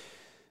cholesterol.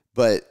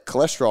 But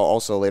cholesterol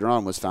also later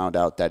on was found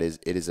out that it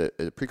is a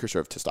precursor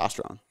of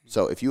testosterone.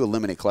 So if you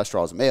eliminate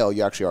cholesterol as a male,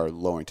 you actually are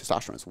lowering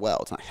testosterone as well.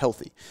 It's not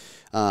healthy.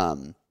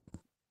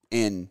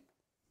 And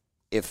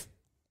if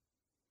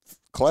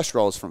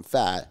cholesterol is from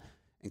fat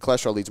and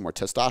cholesterol leads to more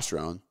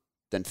testosterone,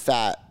 then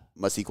fat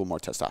must equal more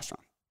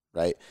testosterone,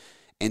 right?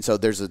 And so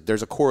there's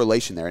a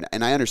correlation there.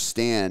 And I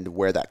understand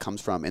where that comes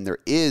from. And there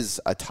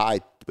is a tie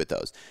with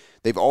those.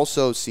 They've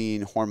also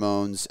seen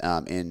hormones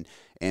and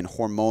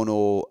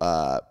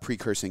hormonal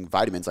precursing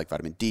vitamins like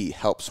vitamin D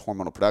helps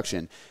hormonal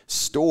production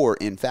store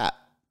in fat.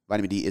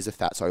 Vitamin D is a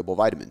fat-soluble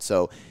vitamin.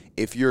 So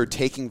if you're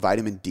taking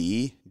vitamin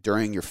D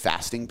during your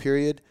fasting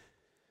period,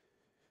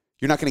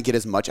 you're not going to get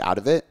as much out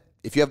of it.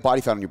 If you have body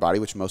fat on your body,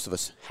 which most of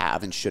us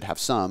have and should have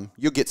some,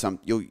 you'll get some.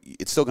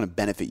 It's still going to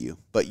benefit you.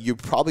 But you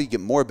probably get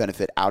more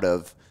benefit out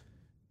of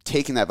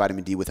taking that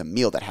vitamin D with a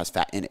meal that has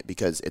fat in it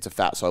because it's a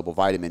fat-soluble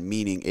vitamin,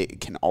 meaning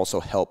it can also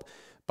help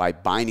by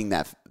binding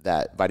that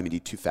vitamin D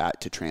to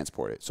fat to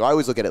transport it. So I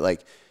always look at it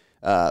like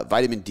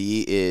vitamin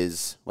D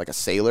is like a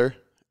sailor,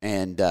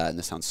 and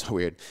this sounds so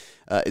weird,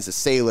 is a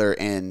sailor,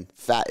 and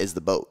fat is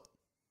the boat.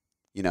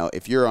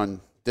 If you're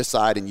on this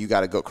side and you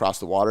got to go across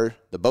the water,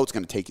 the boat's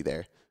going to take you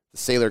there. The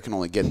sailor can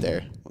only get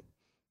there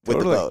with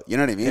the boat. You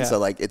know what I mean? Yeah. So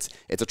like it's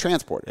a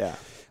transport. Yeah.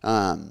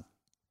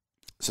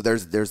 So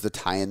there's the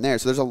tie-in there.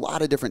 So there's a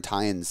lot of different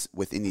tie-ins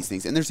within these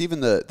things, and there's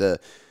even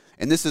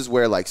and this is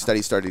where like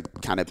studies started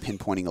kind of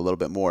pinpointing a little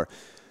bit more.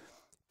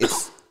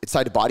 It's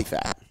tied to body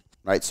fat,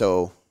 right?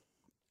 So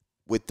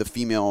with the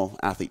female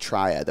athlete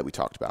triad that we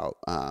talked about,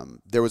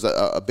 there was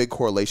a big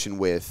correlation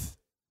with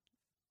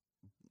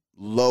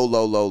low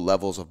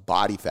levels of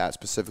body fat,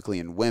 specifically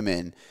in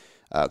women,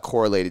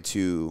 correlated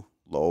to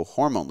low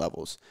hormone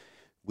levels.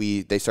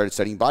 They started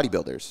studying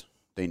bodybuilders.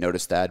 They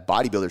noticed that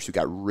bodybuilders who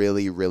got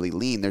really, really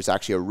lean, there's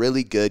actually a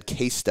really good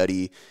case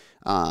study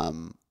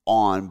on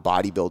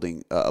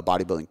bodybuilding, a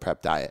bodybuilding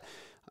prep diet.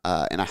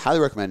 And I highly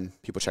recommend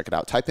people check it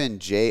out. Type in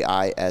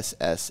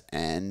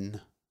JISSN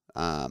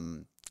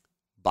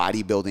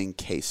bodybuilding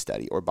case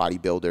study or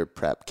bodybuilder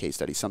prep case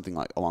study, something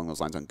like along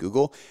those lines on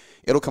Google.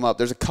 It'll come up.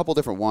 There's a couple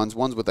different ones.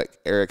 One's with like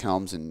Eric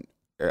Helms and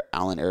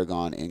Alan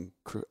Aragon and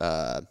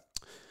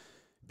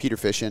Peter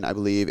Fishin, I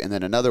believe. And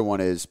then another one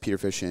is Peter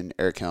Fishin,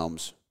 Eric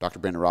Helms, Dr.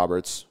 Brandon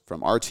Roberts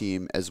from our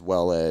team, as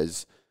well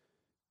as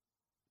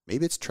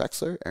maybe it's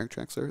Eric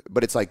Trexler,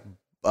 but it's like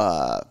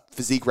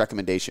physique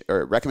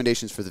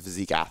recommendations for the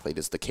physique athlete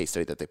is the case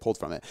study that they pulled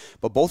from it.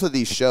 But both of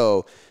these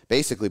show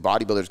basically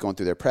bodybuilders going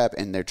through their prep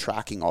and they're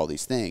tracking all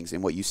these things.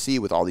 And what you see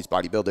with all these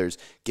bodybuilders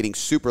getting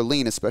super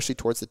lean, especially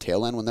towards the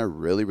tail end when they're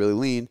really, really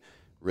lean,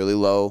 really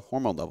low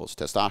hormone levels,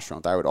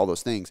 testosterone, thyroid, all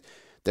those things.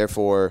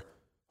 Therefore,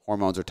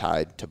 hormones are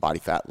tied to body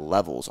fat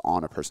levels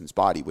on a person's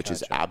body, which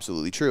is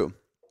absolutely true.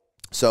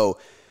 So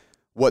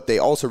what they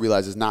also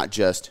realize is not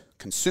just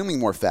consuming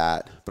more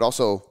fat, but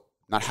also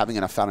not having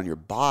enough fat on your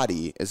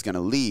body is going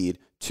to lead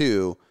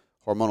to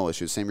hormonal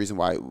issues. Same reason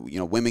why,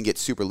 women get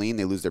super lean,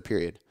 they lose their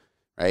period,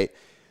 right?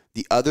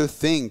 The other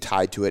thing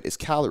tied to it is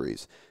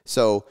calories.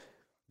 So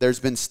there's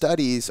been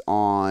studies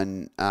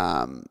on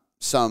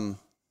some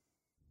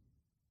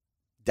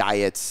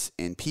diets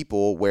in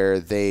people where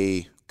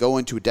they go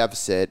into a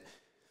deficit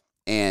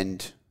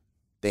and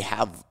they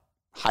have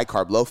high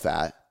carb, low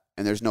fat,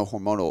 and there's no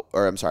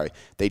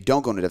they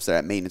don't go into deficit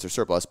at maintenance or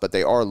surplus, but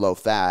they are low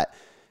fat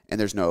and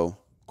there's no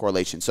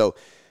correlation. So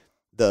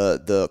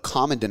the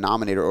common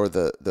denominator or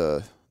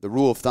the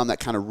rule of thumb that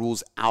kind of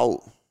rules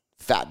out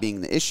fat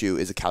being the issue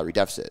is a calorie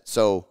deficit.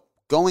 So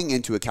going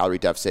into a calorie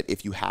deficit,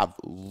 if you have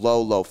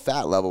low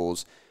fat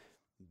levels,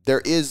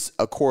 there is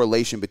a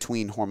correlation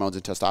between hormones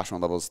and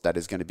testosterone levels that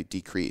is going to be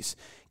decreased.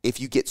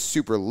 If you get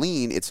super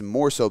lean, it's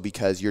more so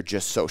because you're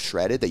just so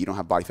shredded that you don't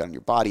have body fat in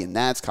your body, and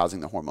that's causing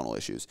the hormonal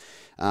issues.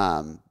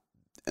 And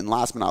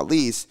last but not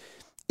least,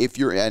 if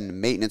you're in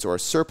maintenance or a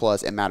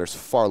surplus, it matters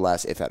far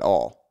less, if at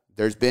all.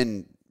 There's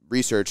been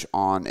research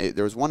on,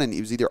 there was one it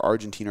was either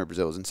Argentina or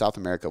Brazil, it was in South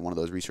America, one of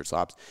those research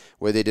labs,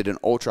 where they did an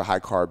ultra high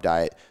carb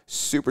diet,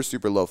 super,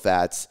 super low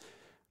fats,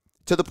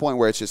 to the point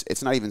where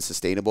it's not even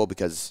sustainable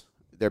because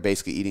they're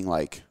basically eating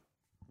like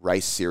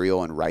rice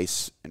cereal and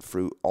rice and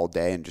fruit all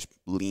day and just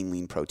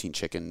lean protein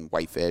chicken,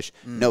 white fish,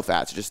 no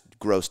fats, just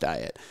gross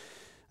diet.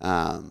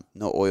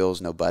 No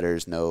oils, no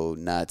butters, no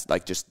nuts,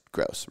 like just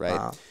gross,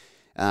 right?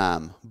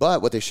 Wow.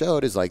 But what they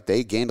showed is like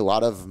they gained a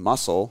lot of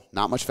muscle,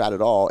 not much fat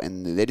at all,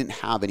 and they didn't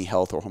have any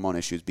health or hormone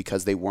issues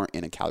because they weren't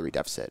in a calorie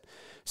deficit.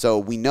 So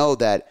we know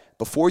that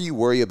before you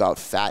worry about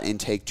fat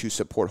intake to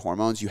support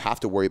hormones, you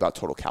have to worry about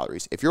total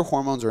calories. If your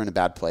hormones are in a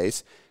bad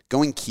place,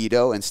 going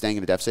keto and staying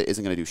in a deficit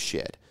isn't going to do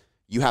shit.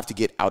 You have to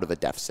get out of a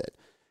deficit.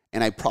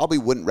 And I probably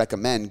wouldn't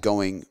recommend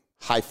going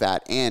high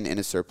fat and in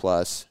a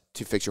surplus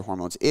to fix your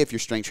hormones if you're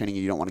strength training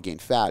and you don't want to gain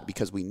fat,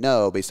 because we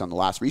know based on the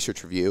last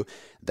research review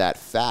that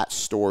fat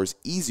stores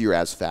easier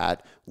as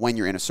fat when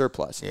you're in a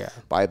surplus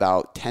by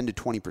about 10 to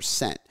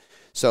 20%.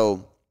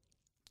 So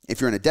if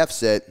you're in a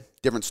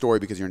deficit, different story,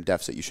 because you're in a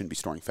deficit, you shouldn't be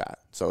storing fat.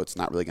 So it's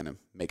not really going to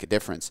make a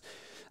difference.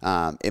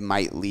 It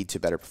might lead to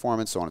better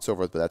performance, so on and so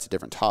forth, but that's a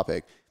different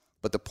topic.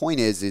 But the point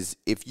is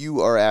if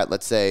you are at,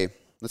 let's say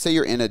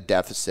you're in a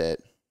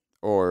deficit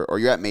or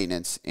you're at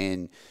maintenance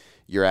and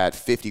you're at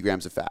 50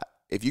 grams of fat.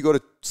 If you go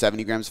to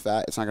 70 grams of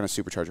fat, it's not going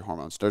to supercharge your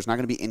hormones. There's not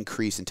going to be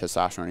increase in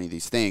testosterone or any of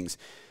these things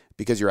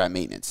because you're at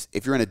maintenance.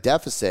 If you're in a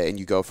deficit and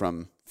you go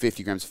from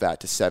 50 grams of fat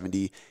to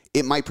 70,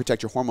 it might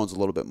protect your hormones a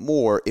little bit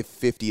more if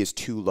 50 is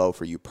too low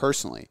for you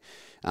personally.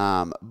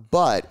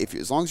 But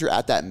as long as you're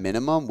at that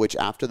minimum, which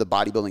after the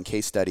bodybuilding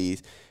case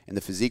studies and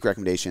the physique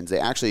recommendations, they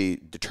actually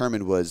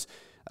determined was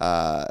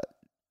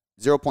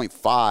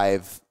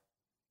 0.5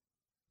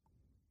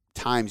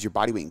 times your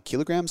body weight in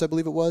kilograms, I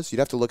believe it was. You'd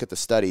have to look at the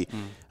study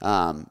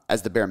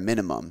as the bare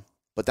minimum.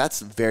 But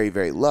that's very,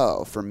 very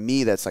low. For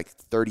me, that's like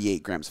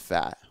 38 grams of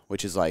fat,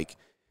 which is like,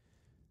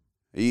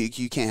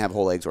 you can't have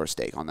whole eggs or a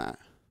steak on that.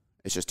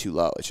 It's just too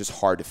low. It's just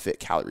hard to fit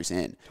calories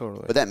in.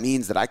 Totally. But that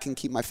means that I can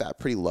keep my fat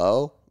pretty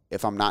low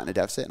if I'm not in a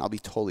deficit, and I'll be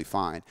totally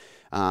fine.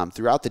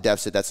 Throughout the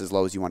deficit, that's as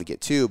low as you want to get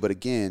to. But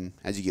again,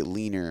 as you get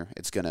leaner,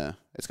 it's gonna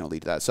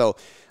lead to that. So,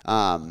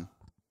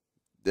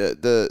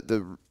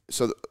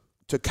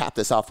 to cap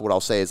this off, what I'll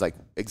say is like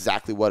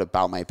exactly what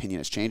about my opinion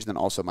has changed, and then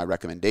also my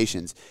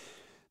recommendations.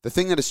 The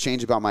thing that has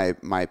changed about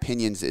my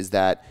opinions is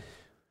that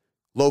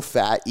low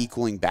fat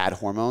equaling bad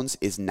hormones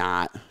is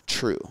not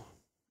true.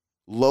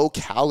 Low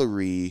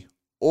calorie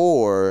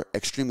or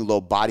extremely low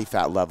body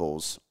fat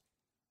levels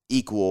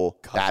equal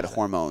bad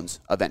hormones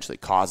eventually,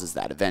 causes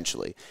that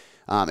eventually.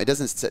 It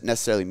doesn't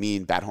necessarily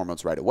mean bad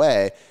hormones right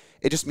away.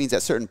 It just means at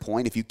a certain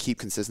point, if you keep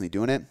consistently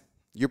doing it,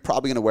 you're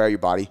probably going to wear your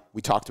body.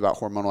 We talked about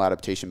hormonal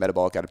adaptation,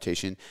 metabolic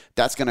adaptation.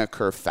 That's going to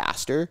occur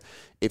faster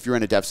if you're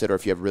in a deficit or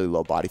if you have really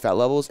low body fat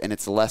levels, and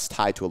it's less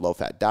tied to a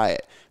low-fat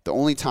diet. The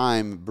only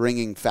time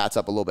bringing fats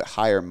up a little bit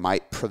higher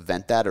might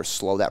prevent that or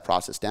slow that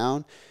process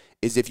down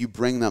is if you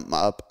bring them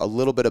up a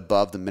little bit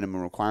above the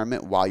minimum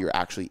requirement while you're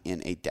actually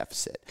in a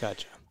deficit.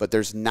 Gotcha. But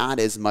there's not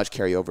as much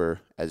carryover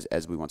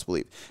as we once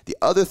believed. The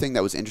other thing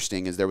that was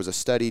interesting is there was a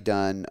study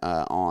done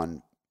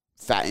on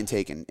fat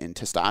intake and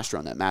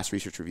testosterone that Mass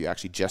Research Review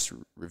actually just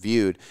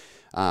reviewed.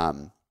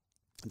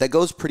 That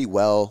goes pretty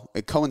well.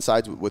 It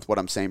coincides with what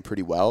I'm saying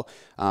pretty well.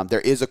 There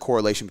is a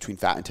correlation between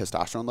fat and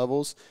testosterone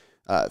levels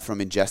from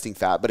ingesting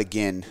fat. But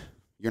again,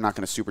 you're not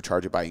going to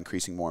supercharge it by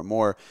increasing more and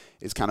more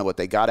is kind of what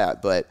they got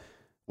at. But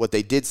what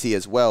they did see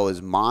as well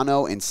is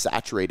mono and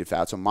saturated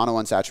fat. So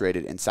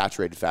monounsaturated and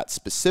saturated fat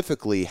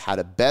specifically had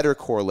a better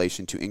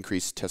correlation to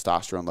increased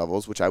testosterone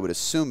levels, which I would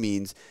assume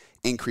means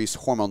increased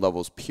hormone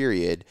levels,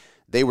 period.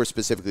 They were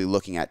specifically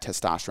looking at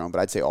testosterone, but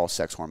I'd say all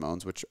sex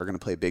hormones, which are going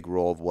to play a big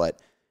role of what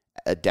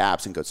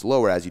adapts and goes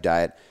lower as you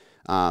diet,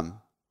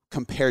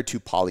 compared to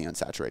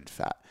polyunsaturated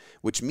fat,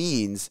 which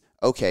means,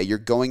 okay, you're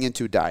going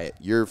into a diet,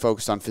 you're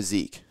focused on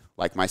physique,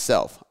 like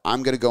myself.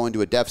 I'm going to go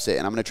into a deficit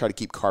and I'm going to try to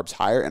keep carbs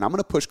higher, and I'm going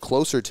to push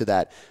closer to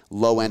that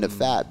low end of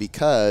fat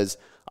because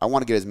I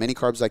want to get as many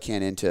carbs as I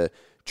can in to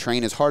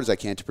train as hard as I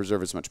can to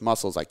preserve as much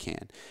muscle as I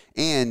can.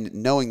 And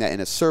knowing that in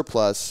a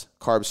surplus,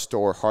 carbs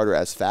store harder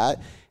as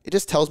fat, it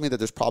just tells me that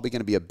there's probably going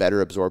to be a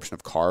better absorption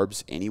of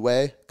carbs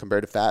anyway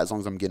compared to fat as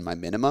long as I'm getting my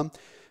minimum.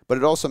 But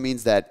it also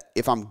means that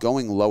if I'm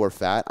going lower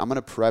fat, I'm going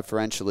to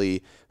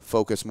preferentially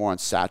focus more on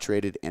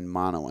saturated and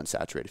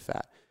monounsaturated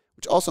fat,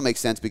 which also makes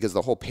sense because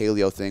the whole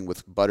paleo thing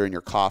with butter in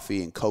your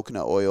coffee and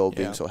coconut oil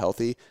being so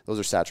healthy, those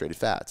are saturated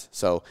fats.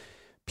 So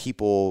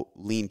people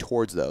lean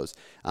towards those.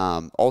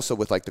 Also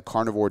with like the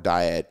carnivore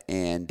diet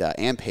and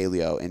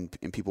paleo,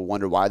 and people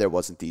wonder why there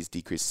wasn't these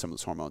decreases in some of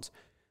those hormones.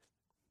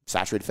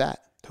 Saturated fat.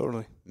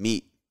 Totally.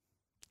 Meat,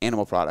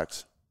 animal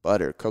products,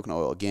 butter, coconut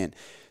oil again.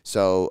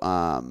 So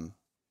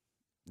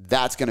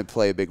that's going to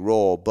play a big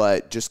role,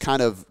 but just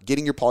kind of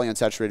getting your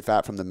polyunsaturated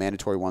fat from the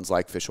mandatory ones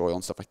like fish oil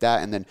and stuff like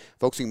that, and then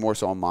focusing more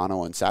so on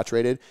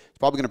monounsaturated, it's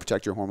probably going to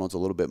protect your hormones a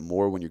little bit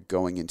more when you're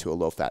going into a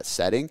low-fat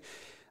setting.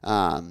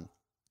 And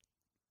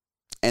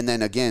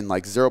then again,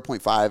 like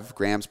 0.5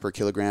 grams per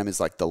kilogram is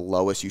like the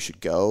lowest you should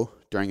go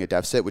during a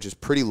deficit, which is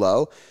pretty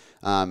low.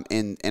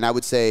 And I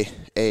would say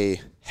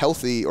a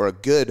healthy or a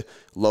good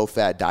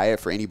low-fat diet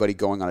for anybody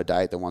going on a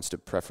diet that wants to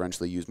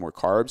preferentially use more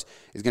carbs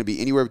is going to be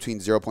anywhere between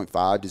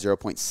 0.5 to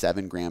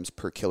 0.7 grams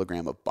per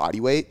kilogram of body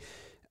weight.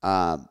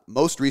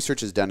 Most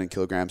research is done in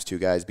kilograms too,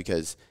 guys,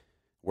 because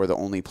we're the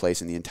only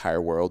place in the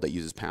entire world that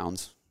uses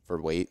pounds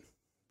for weight.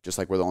 Just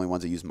like we're the only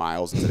ones that use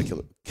miles instead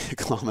of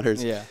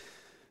kilometers. Yeah.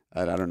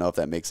 I don't know if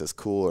that makes us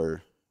cool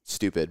or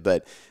stupid,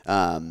 but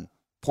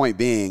point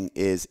being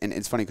is, and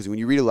it's funny because when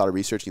you read a lot of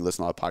research and you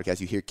listen to a lot of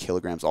podcasts, you hear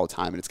kilograms all the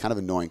time, and it's kind of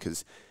annoying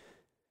because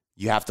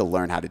you have to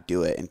learn how to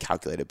do it and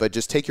calculate it. But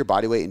just take your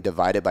body weight and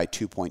divide it by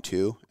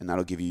 2.2, and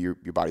that'll give you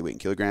your body weight in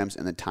kilograms,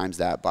 and then times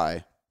that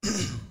by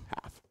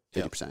half,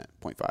 50%,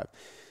 0.5.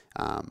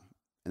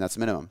 And that's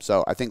the minimum.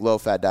 So I think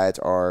low-fat diets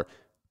are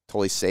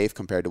totally safe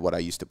compared to what I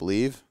used to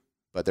believe,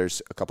 but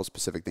there's a couple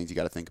specific things you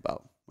got to think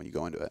about when you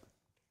go into it.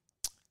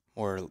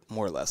 Or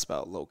more or less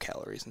about low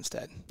calories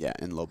instead. Yeah,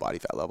 and low body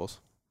fat levels.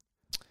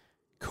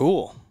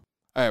 Cool.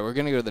 All right, we're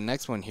going to go to the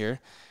next one here.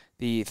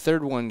 The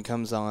third one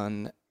comes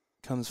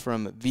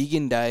from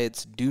vegan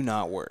diets do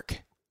not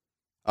work.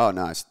 Oh,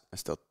 no, I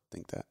still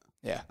think that.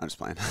 Yeah. I'm just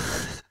playing.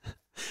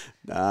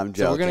 No, I'm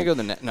joking. So we're going to go to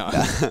the next. No.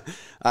 All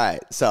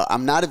right, so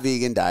I'm not a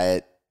vegan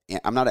diet.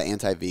 I'm not an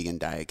anti-vegan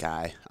diet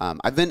guy.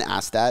 I've been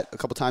asked that a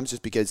couple times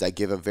just because I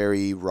give a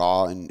very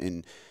raw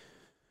and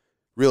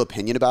real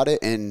opinion about it.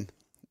 And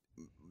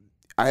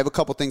I have a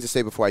couple things to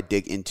say before I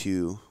dig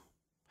into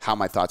how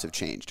my thoughts have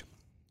changed.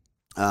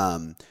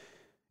 And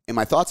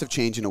my thoughts have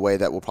changed in a way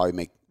that will probably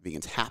make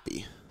vegans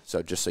happy.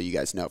 So just so you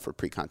guys know for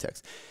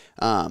pre-context.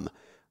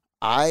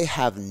 I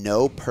have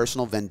no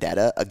personal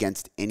vendetta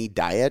against any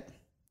diet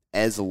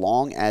as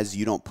long as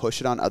you don't push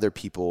it on other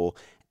people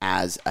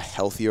as a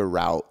healthier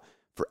route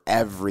for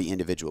every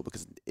individual,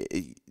 because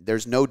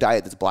there's no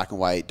diet that's black and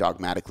white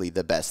dogmatically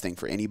the best thing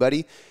for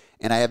anybody.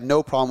 And I have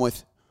no problem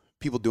with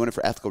people doing it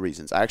for ethical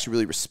reasons. I actually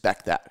really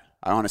respect that.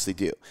 I honestly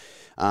do.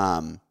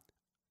 I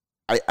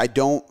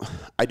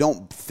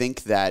don't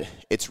think that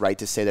it's right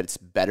to say that it's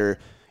better.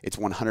 It's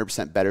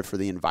 100% better for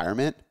the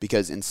environment,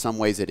 because in some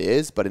ways it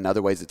is, but in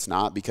other ways it's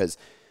not, because,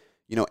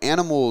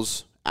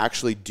 animals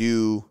actually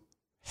do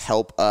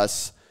help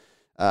us,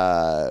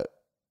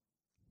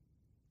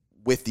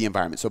 with the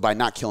environment. So by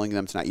not killing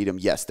them to not eat them,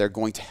 yes, they're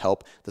going to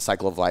help the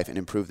cycle of life and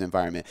improve the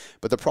environment.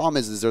 But the problem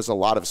is there's a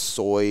lot of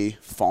soy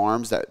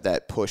farms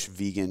that push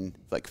vegan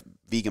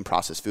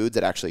processed foods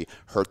that actually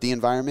hurt the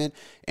environment.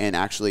 And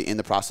actually in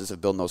the process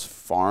of building those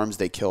farms,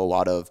 they kill a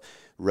lot of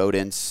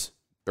rodents,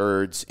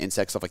 birds,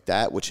 insects, stuff like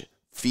that, which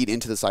feed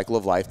into the cycle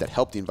of life that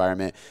help the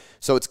environment.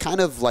 So it's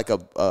kind of like a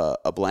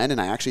blend. And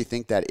I actually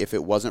think that if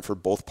it wasn't for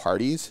both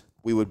parties,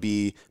 we would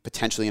be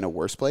potentially in a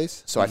worse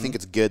place. So I think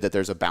it's good that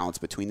there's a balance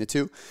between the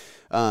two.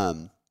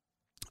 And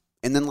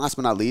then last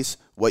but not least,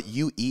 what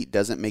you eat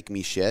doesn't make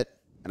me shit.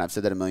 And I've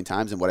said that a million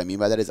times. And what I mean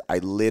by that is I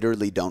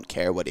literally don't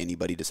care what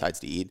anybody decides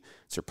to eat.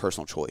 It's their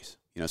personal choice,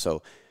 so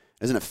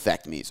it doesn't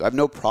affect me. So I have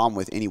no problem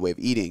with any way of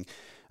eating.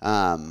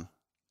 But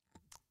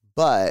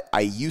I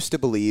used to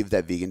believe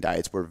that vegan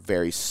diets were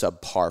very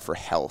subpar for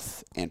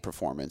health and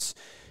performance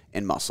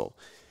and muscle.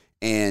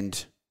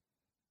 And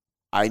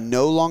I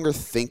no longer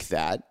think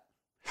that.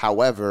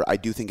 However, I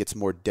do think it's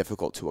more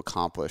difficult to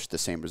accomplish the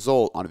same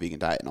result on a vegan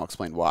diet, and I'll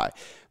explain why.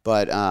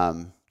 But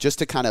just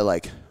to kind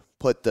of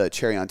put the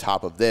cherry on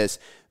top of this,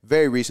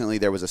 very recently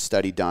there was a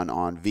study done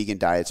on vegan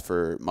diets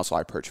for muscle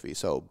hypertrophy,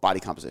 so body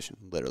composition,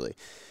 literally.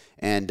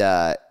 And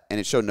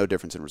it showed no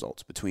difference in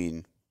results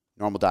between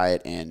normal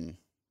diet and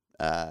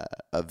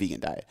a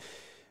vegan diet.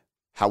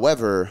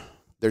 However,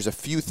 there's a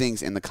few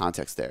things in the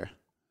context there.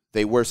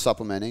 They were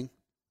supplementing,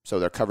 so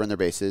they're covering their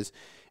bases.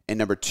 And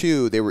number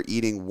two, they were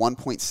eating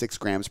 1.6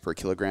 grams per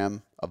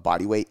kilogram of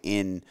body weight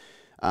in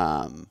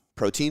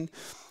protein.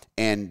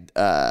 And,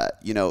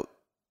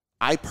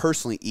 I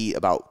personally eat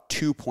about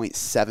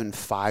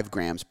 2.75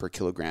 grams per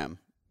kilogram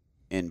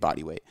in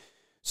body weight.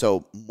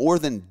 So more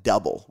than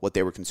double what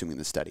they were consuming in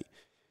the study.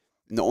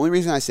 And the only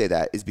reason I say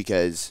that is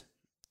because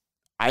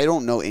I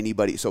don't know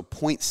anybody. So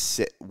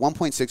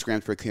 1.6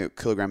 grams per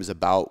kilogram is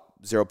about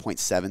 0.7,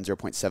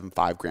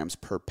 0.75 grams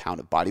per pound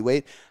of body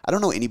weight. I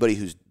don't know anybody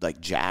who's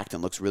jacked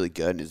and looks really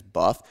good and is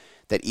buff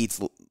that eats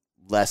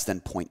less than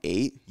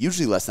 0.8,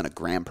 usually less than a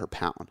gram per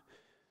pound,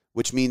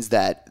 which means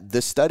that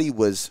the study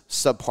was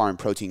subpar in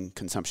protein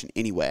consumption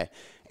anyway.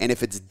 And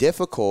if it's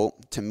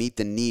difficult to meet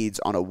the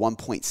needs on a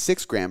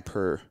 1.6 gram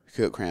per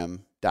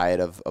kilogram diet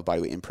of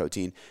body weight in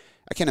protein,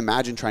 I can't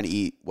imagine trying to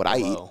eat what I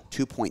eat,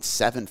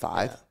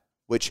 2.75,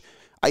 which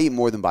I eat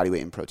more than body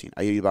weight in protein.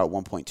 I eat about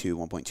 1.2,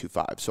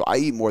 1.25. So I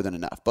eat more than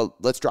enough.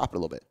 But let's drop it a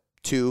little bit.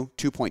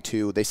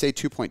 2.2. They say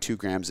 2.2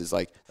 grams is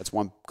that's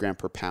 1 gram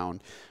per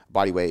pound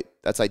body weight.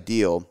 That's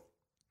ideal.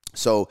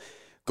 So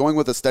going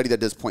with a study that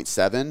does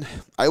 0.7,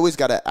 I always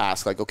got to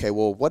ask, okay,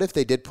 well, what if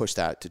they did push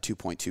that to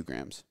 2.2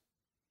 grams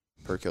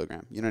per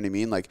kilogram? You know what I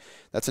mean?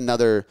 That's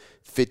another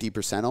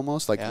 50%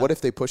 almost. What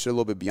if they push it a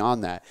little bit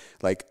beyond that?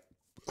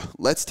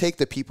 Let's take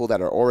the people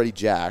that are already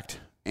jacked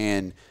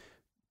and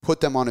put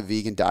them on a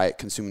vegan diet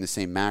consuming the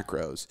same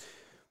macros.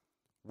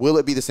 Will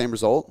it be the same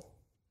result?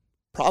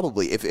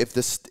 Probably. If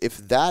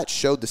that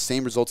showed the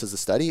same results as the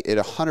study, it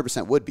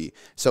 100% would be.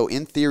 So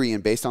in theory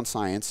and based on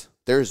science,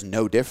 there's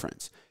no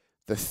difference.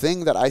 The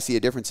thing that I see a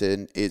difference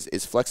in is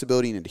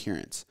flexibility and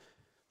adherence.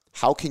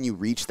 how can you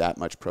reach that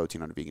much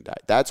protein on a vegan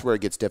diet? That's where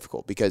it gets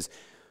difficult, because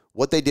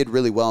what they did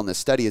really well in this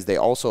study is they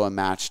also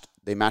matched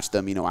the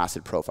amino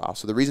acid profile.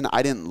 So the reason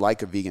I didn't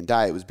like a vegan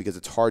diet was because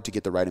it's hard to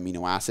get the right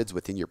amino acids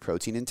within your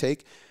protein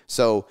intake.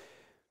 So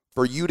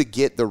for you to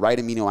get the right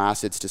amino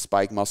acids to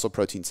spike muscle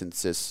protein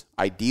synthesis,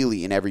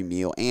 ideally in every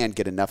meal, and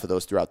get enough of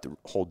those throughout the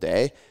whole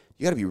day,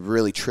 you got to be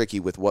really tricky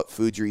with what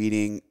foods you're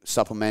eating,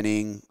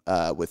 supplementing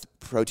with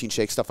protein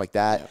shakes, stuff like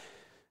that. Yeah.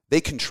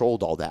 They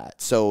controlled all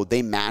that. So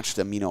they matched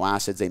amino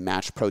acids, they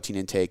matched protein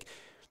intake.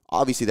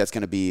 Obviously, that's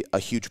going to be a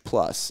huge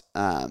plus.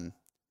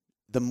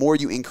 The more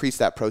you increase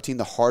that protein,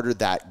 the harder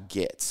that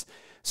gets.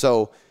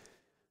 So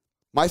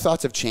my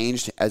thoughts have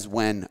changed, as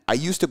when I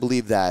used to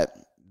believe that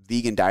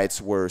vegan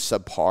diets were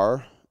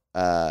subpar,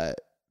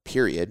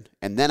 period.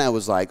 And then I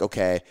was like,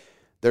 okay,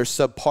 they're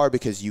subpar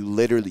because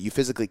you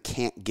physically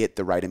can't get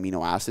the right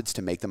amino acids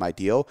to make them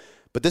ideal.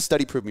 But this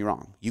study proved me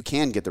wrong. You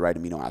can get the right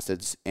amino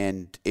acids.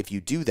 And if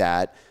you do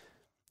that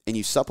and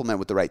you supplement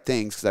with the right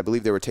things, because I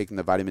believe they were taking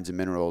the vitamins and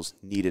minerals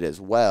needed as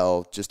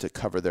well, just to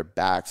cover their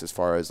backs as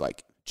far as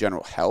like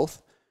general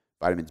health,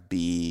 vitamins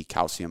B,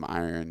 calcium,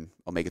 iron,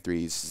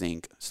 omega-3s,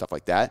 zinc, stuff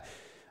like that.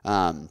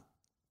 And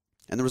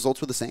the results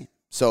were the same.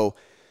 So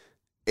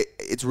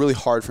it's really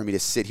hard for me to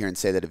sit here and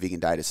say that a vegan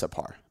diet is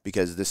subpar,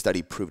 because this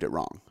study proved it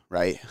wrong,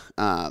 right?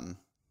 And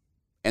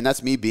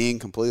that's me being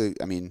completely,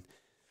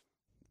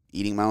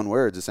 eating my own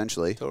words,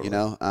 essentially,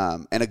 totally.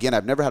 And again,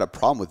 I've never had a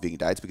problem with vegan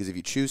diets, because if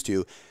you choose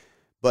to,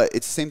 but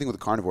it's the same thing with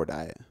the carnivore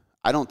diet.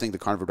 I don't think the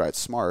carnivore diet's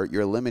smart.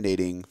 You're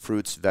eliminating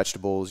fruits,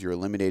 vegetables, you're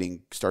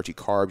eliminating starchy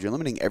carbs, you're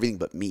eliminating everything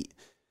but meat.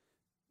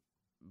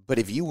 But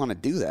if you want to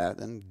do that,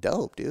 then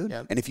dope, dude.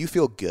 Yep. And if you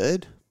feel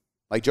good,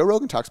 like Joe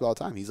Rogan talks about all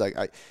the time, he's like,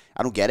 I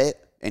don't get it.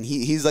 And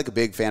he's like a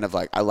big fan of,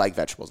 like, I like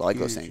vegetables. I like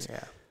those things.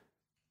 Yeah.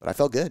 But I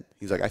felt good.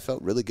 He's like, I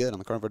felt really good on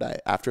the carnivore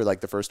diet. After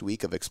like the first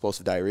week of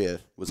explosive diarrhea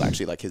was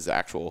actually like his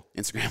actual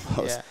Instagram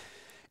post. Yeah.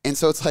 And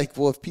so it's like,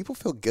 well, if people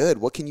feel good,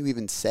 what can you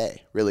even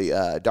say? Really,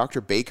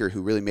 Dr. Baker,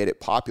 who really made it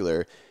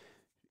popular,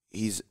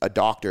 he's a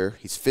doctor.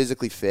 He's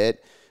physically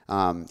fit.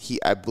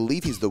 I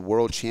believe he's the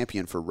world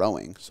champion for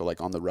rowing. So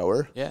like on the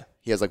rower. Yeah.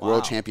 He has like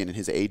world champion in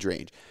his age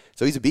range.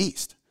 So he's a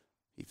beast.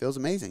 He feels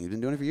amazing. He's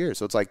been doing it for years.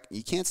 So it's like,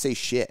 you can't say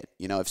shit.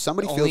 If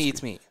somebody only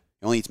eats meat.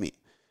 Only eats meat.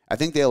 I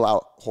think they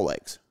allow whole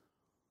eggs,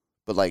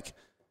 but like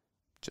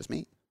just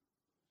meat.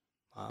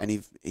 Wow.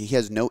 And he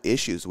has no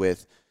issues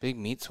with big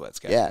meat sweats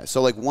guy. Yeah.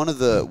 So like one of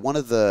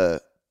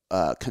the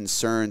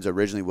concerns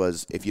originally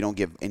was, if you don't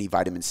give any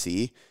vitamin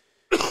C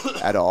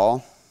at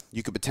all,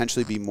 you could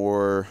potentially be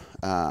more,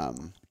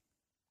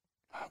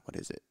 what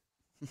is it?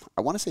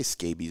 I want to say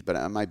scabies, but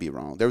I might be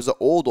wrong. There was an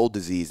old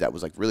disease that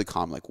was like really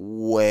common, like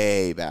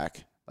way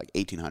back, like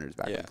 1800s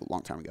back, like a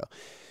long time ago.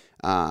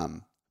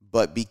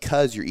 But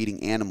because you're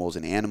eating animals,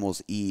 and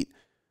animals eat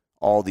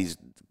all these,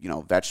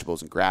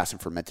 vegetables and grass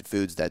and fermented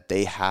foods, that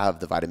they have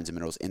the vitamins and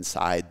minerals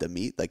inside the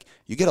meat. Like,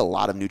 you get a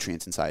lot of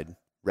nutrients inside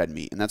red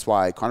meat. And that's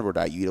why carnivore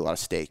diet, you eat a lot of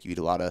steak. You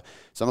eat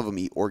some of them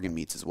eat organ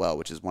meats as well,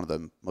 which is one of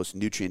the most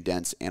nutrient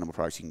dense animal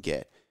products you can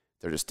get.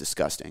 They're just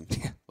disgusting.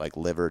 Like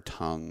liver,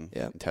 tongue,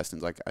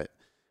 intestines. Like,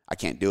 I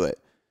can't do it,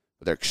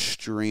 but they're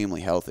extremely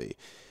healthy.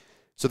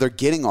 So they're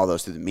getting all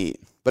those through the meat.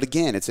 But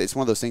again, it's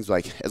one of those things,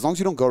 like, as long as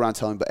you don't go around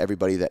telling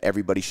everybody that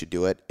everybody should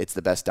do it, it's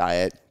the best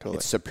diet, totally.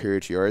 It's superior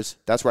to yours,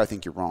 that's where I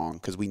think you're wrong,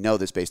 because we know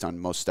this based on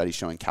most studies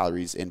showing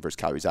calories in versus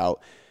calories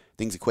out.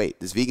 Things equate.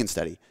 This vegan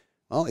study,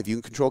 well, if you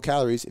can control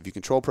calories, if you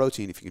control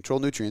protein, if you control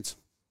nutrients,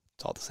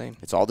 it's all the same.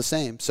 It's all the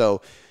same.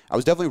 So I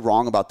was definitely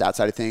wrong about that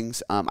side of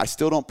things. I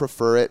still don't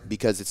prefer it,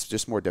 because it's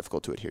just more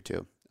difficult to adhere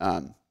to.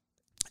 And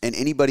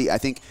anybody, I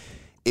think,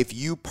 if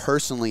you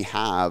personally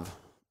have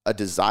a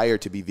desire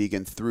to be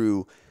vegan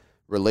through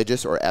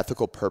religious or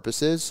ethical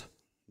purposes,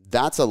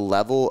 that's a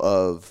level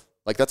of,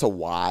 like, that's a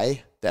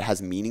why that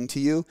has meaning to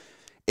you.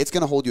 It's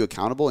going to hold you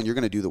accountable, and you're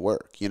going to do the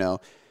work,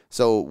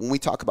 So when we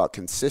talk about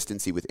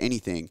consistency with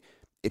anything,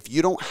 if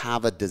you don't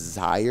have a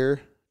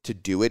desire to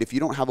do it, if you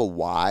don't have a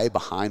why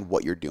behind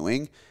what you're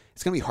doing,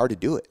 it's going to be hard to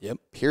do it. Yep.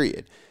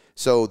 Period.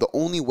 So the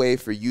only way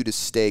for you to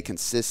stay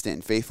consistent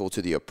and faithful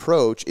to the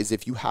approach is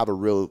if you have a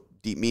real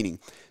deep meaning.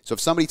 So if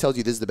somebody tells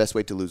you this is the best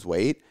way to lose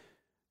weight,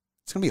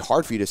 it's going to be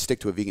hard for you to stick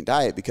to a vegan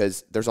diet,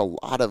 because there's a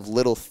lot of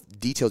little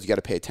details you got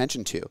to pay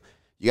attention to.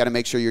 You got to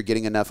make sure you're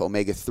getting enough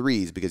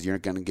omega-3s, because you're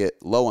going to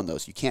get low on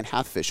those. You can't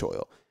have fish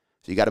oil.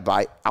 So you got to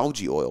buy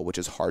algae oil, which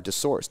is hard to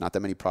source. Not that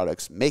many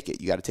products make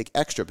it. You got to take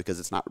extra, because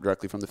it's not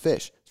directly from the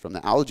fish. It's from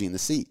the algae in the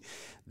sea.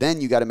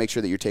 Then you got to make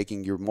sure that you're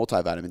taking your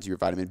multivitamins, your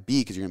vitamin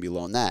B, because you're going to be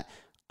low in that.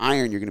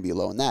 Iron, you're going to be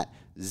low in that.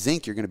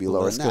 Zinc, you're going to be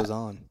lower in that. Goes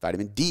on.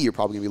 Vitamin D, you're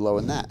probably going to be low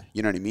in that.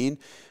 You know what I mean?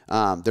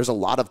 There's a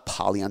lot of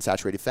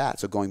polyunsaturated fat.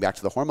 So going back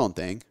to the hormone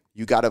thing,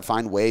 you got to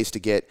find ways to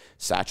get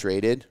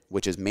saturated,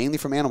 which is mainly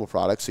from animal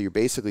products. So you're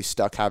basically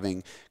stuck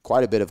having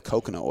quite a bit of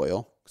coconut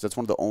oil, because that's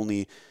one of the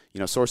only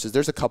sources.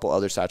 There's a couple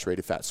other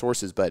saturated fat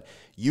sources, but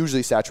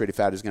usually saturated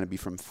fat is going to be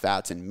from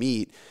fats in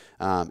meat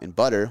and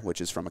butter,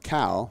 which is from a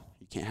cow.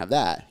 You can't have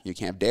that. You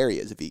can't have dairy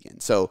as a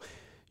vegan. So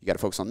you got to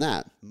focus on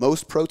that.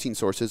 Most protein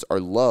sources are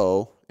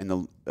low and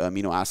the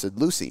amino acid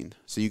leucine.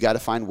 So you got to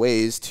find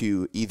ways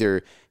to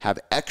either have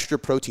extra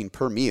protein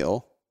per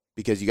meal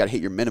because you got to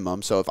hit your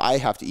minimum. So if I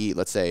have to eat,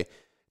 let's say,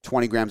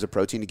 20 grams of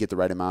protein to get the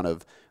right amount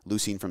of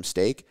leucine from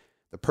steak,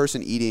 the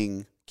person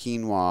eating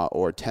quinoa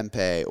or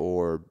tempeh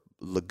or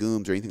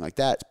legumes or anything like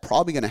that is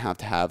probably going to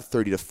have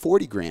 30 to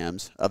 40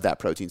 grams of that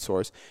protein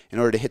source in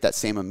order to hit that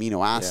same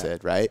amino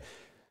acid, right?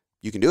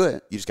 You can do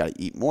it. You just got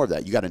to eat more of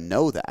that. You got to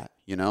know that,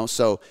 you know?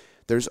 So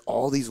there's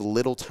all these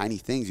little tiny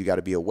things you got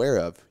to be aware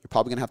of. You're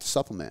probably going to have to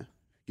supplement.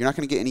 You're not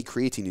going to get any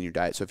creatine in your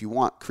diet. So if you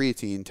want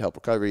creatine to help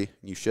recovery,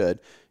 you should.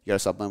 You got to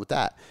supplement with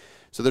that.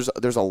 So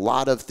there's a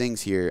lot of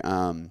things here.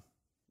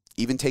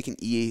 Even taking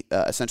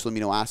essential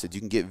amino acids,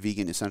 you can get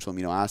vegan essential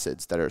amino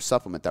acids that are a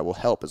supplement that will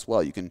help as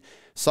well. You can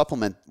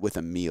supplement with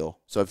a meal.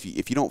 So if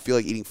you don't feel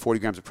like eating 40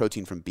 grams of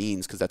protein from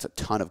beans because that's a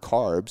ton of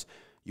carbs,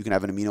 you can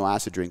have an amino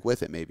acid drink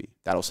with it maybe.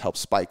 That'll help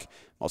spike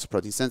muscle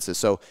protein synthesis.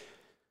 So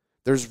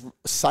there's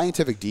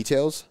scientific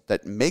details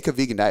that make a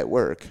vegan diet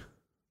work.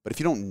 But if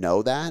you don't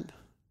know that,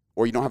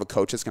 or you don't have a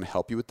coach that's going to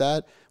help you with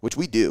that, which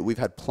we do. We've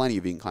had plenty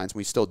of vegan clients. And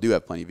we still do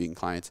have plenty of vegan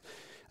clients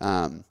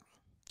on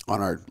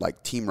our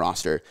team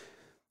roster.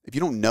 If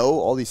you don't know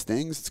all these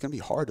things, it's going to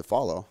be hard to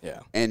follow. Yeah.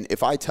 And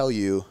if I tell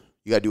you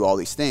got to do all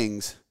these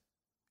things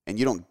and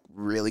you don't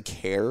really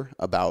care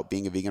about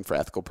being a vegan for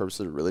ethical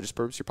purposes or religious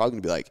purposes, you're probably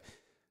going to be like,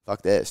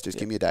 fuck this. Just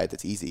give me a diet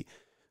that's easy.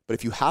 But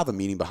if you have a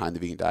meaning behind the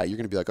vegan diet, you're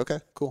going to be like, okay,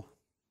 cool.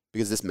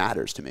 Because this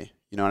matters to me.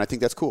 And I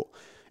think that's cool.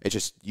 It's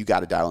just you got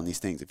to dial in these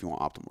things if you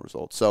want optimal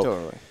results.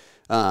 So,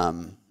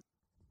 totally.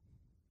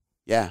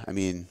 Yeah, I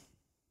mean,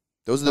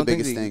 those are the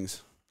biggest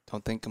things.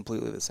 Don't think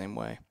completely the same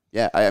way.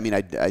 Yeah, I mean,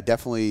 I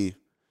definitely...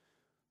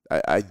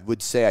 I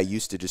would say I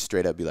used to just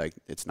straight up be like,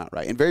 it's not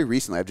right. And very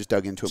recently, I've just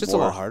dug into it more. It's just a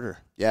lot harder.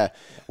 Yeah.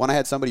 When I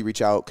had somebody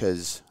reach out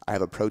because I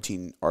have a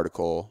protein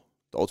article,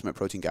 the Ultimate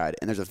Protein Guide,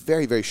 and there's a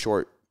very, very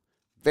short,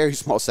 very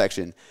small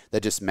section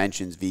that just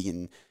mentions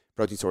vegan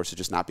protein sources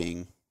just not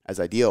being as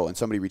ideal. And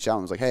somebody reached out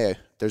and was like, hey,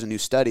 there's a new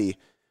study.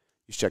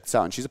 You should check this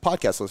out. And she's a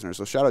podcast listener,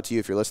 so shout out to you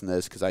if you're listening to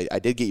this because I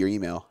did get your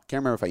email.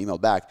 Can't remember if I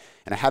emailed back.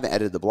 And I haven't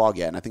edited the blog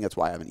yet, and I think that's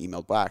why I haven't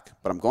emailed back.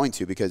 But I'm going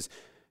to because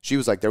she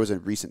was like, there was a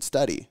recent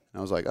study. And I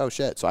was like, oh,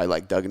 shit. So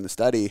I dug in the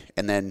study,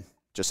 and then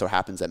just so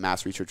happens that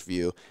Mass Research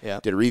Review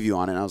did a review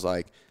on it, and I was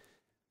like,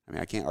 I mean,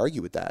 I can't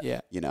argue with that.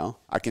 Yeah.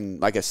 I can,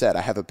 like I said,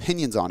 I have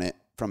opinions on it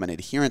from an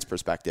adherence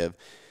perspective,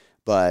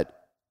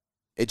 but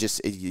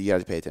you got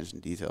to pay attention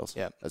to details.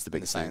 Yeah. That's the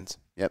biggest science.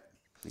 Thing. Yep.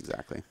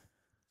 Exactly.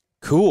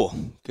 Cool.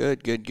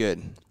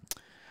 Good.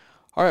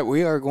 All right.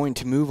 We are going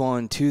to move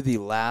on to the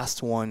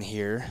last one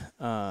here.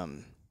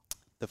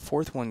 The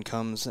fourth one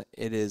comes,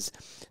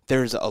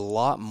 there's a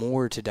lot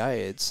more to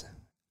diets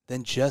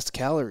than just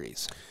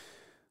calories.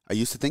 I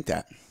used to think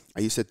that.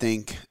 I used to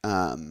think,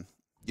 and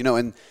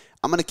I'm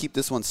going to keep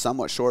this one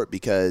somewhat short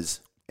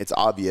because it's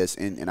obvious.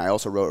 And I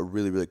also wrote a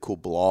really, really cool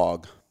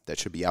blog that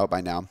should be out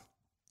by now.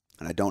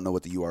 And I don't know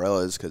what the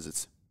URL is because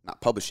it's not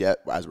published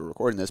yet as we're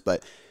recording this,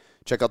 but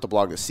check out the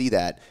blog to see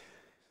that.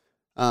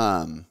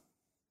 Once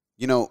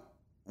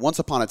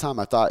upon a time,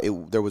 I thought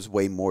there was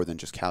way more than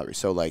just calories.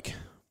 So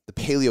the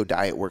paleo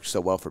diet works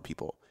so well for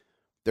people.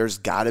 There's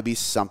got to be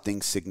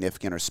something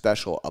significant or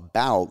special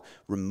about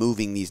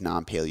removing these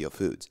non-paleo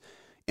foods.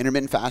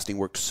 Intermittent fasting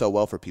works so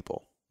well for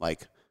people.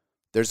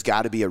 There's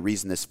got to be a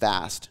reason this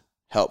fast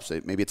helps.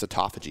 Maybe it's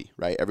autophagy,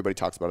 right? Everybody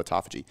talks about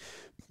autophagy.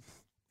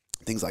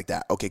 Things like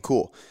that. Okay,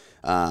 cool.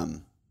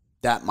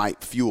 That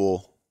might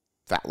fuel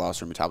fat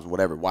loss or metabolism,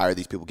 whatever. Why are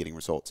these people getting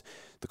results?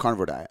 The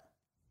carnivore diet,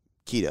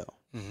 keto,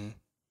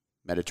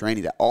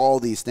 Mediterranean diet, all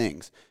these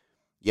things.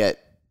 Yet,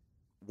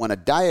 when a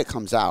diet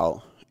comes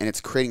out and it's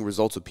creating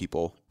results with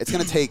people, it's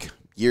going to take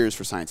years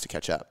for science to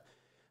catch up.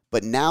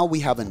 But now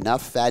we have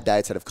enough fad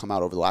diets that have come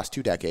out over the last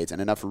 2 decades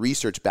and enough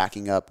research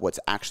backing up what's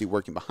actually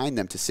working behind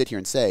them to sit here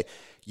and say,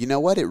 you know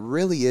what, it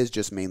really is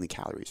just mainly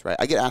calories, right?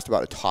 I get asked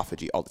about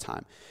autophagy all the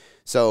time.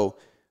 So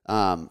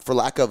for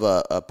lack of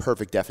a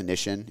perfect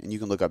definition, and you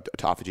can look up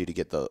autophagy to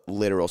get the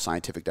literal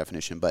scientific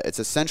definition, but it's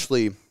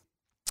essentially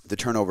the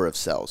turnover of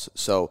cells.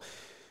 So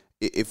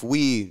if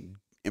we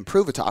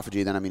improve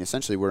autophagy, then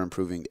essentially we're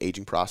improving the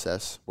aging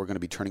process. We're going to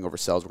be turning over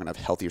cells. We're going to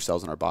have healthier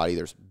cells in our body.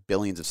 There's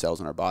billions of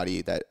cells in our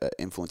body that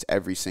influence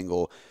every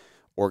single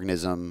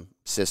organism,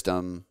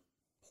 system,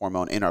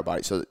 hormone in our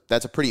body. So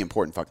that's a pretty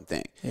important fucking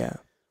thing. Yeah.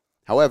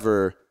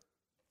 However,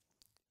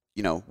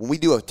 when we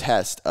do a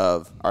test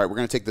of, all right, we're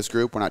going to take this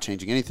group, we're not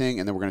changing anything,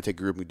 and then we're going to take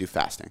a group and we do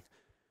fasting.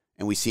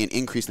 And we see an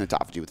increase in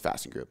autophagy with the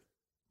fasting group.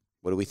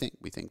 What do we think?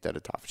 We think that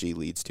fasting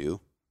leads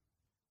to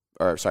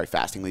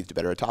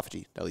better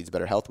autophagy. That leads to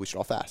better health. We should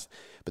all fast.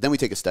 But then we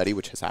take a study,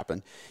 which has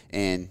happened,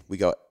 and we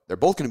go, they're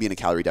both going to be in a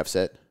calorie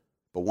deficit,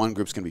 but one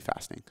group's going to be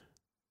fasting.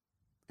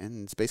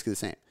 And it's basically the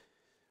same.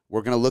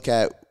 We're going to look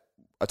at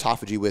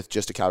autophagy with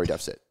just a calorie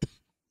deficit.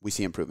 We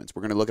see improvements.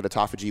 We're going to look at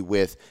autophagy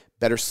with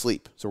better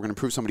sleep. So we're going to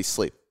improve somebody's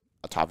sleep.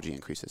 Autophagy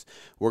increases.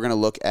 We're going to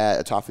look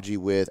at autophagy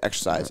with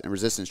exercise and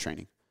resistance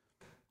training.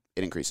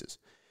 It increases.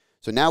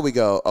 So now we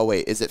go, oh,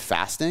 wait, is it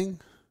fasting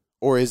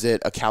or is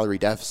it a calorie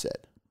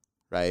deficit?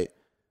 Right?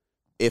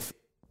 If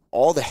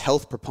all the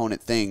health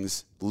proponent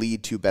things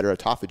lead to better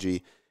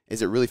autophagy.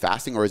 Is it really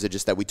fasting, or is it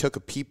just that we took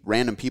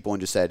random people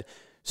and just said,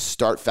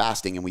 start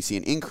fasting and we see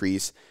an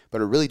increase,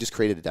 but it really just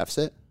created a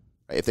deficit?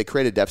 Right? If they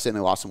created a deficit and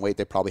they lost some weight,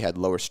 they probably had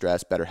lower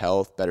stress, better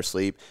health, better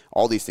sleep.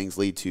 All these things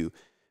lead to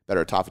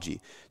better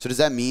autophagy. So does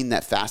that mean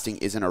that fasting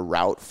isn't a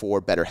route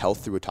for better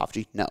health through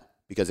autophagy? No,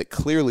 because it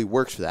clearly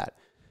works for that.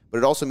 But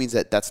it also means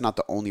that that's not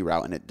the only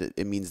route, and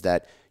it means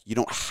that you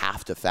don't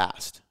have to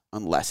fast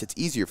unless it's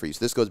easier for you.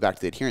 So this goes back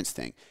to the adherence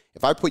thing.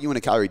 If I put you in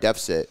a calorie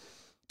deficit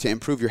to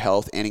improve your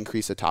health and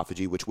increase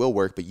autophagy, which will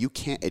work, but you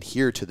can't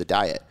adhere to the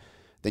diet,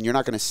 then you're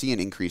not going to see an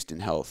increase in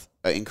health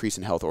or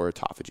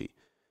autophagy,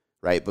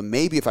 right? But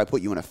maybe if I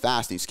put you in a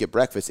fast and you skip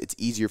breakfast, it's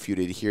easier for you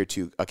to adhere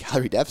to a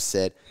calorie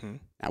deficit.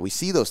 Now we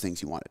see those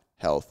things you wanted: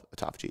 health,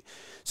 autophagy.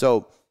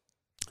 So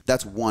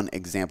that's one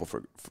example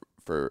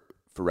for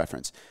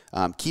reference.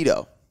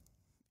 Keto,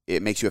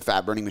 it makes you a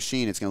fat burning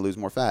machine. It's going to lose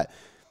more fat.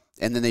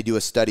 And then they do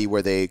a study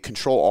where they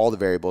control all the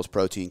variables: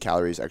 protein,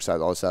 calories, exercise,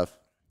 all this stuff.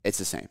 It's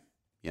the same.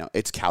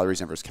 It's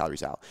calories in versus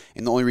calories out.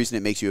 And the only reason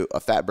it makes you a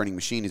fat burning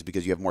machine is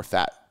because you have more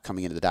fat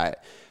coming into the diet.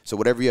 So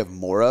whatever you have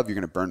more of, you're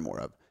going to burn more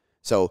of.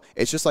 So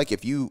it's just like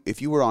if you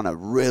were on a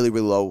really,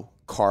 really low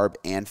carb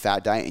and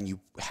fat diet and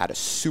you had a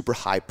super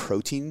high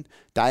protein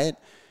diet,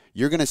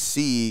 you're going to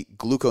see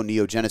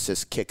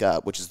gluconeogenesis kick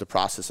up, which is the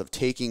process of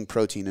taking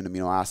protein and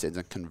amino acids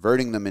and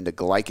converting them into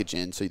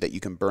glycogen so that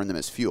you can burn them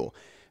as fuel.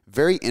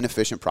 Very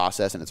inefficient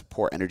process, and it's a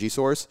poor energy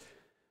source.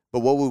 But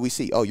what would we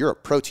see? Oh, you're a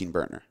protein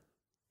burner.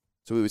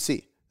 So we would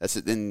see. That's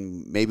it.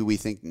 Then maybe we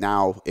think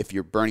now if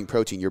you're burning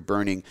protein, you're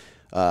burning,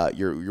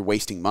 you're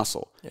wasting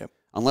muscle. Yep.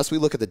 Unless we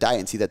look at the diet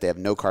and see that they have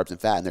no carbs and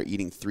fat and they're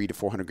eating 300 to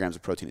 400 grams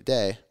of protein a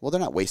day, well, they're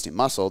not wasting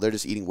muscle. They're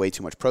just eating way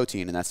too much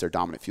protein, and that's their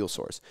dominant fuel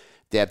source.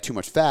 If they have too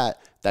much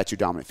fat, that's your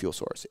dominant fuel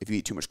source. If you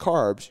eat too much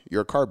carbs,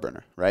 you're a carb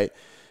burner, right?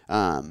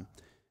 And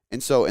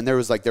there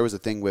was a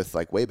thing with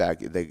like way back,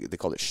 they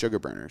called it sugar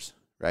burners,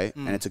 right?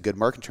 And it's a good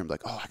marketing term,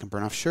 like, oh, I can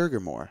burn off sugar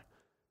more.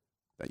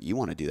 But you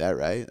want to do that,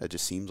 right? That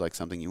just seems like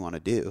something you want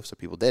to do. So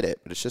people did it,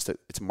 but it's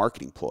a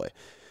marketing ploy.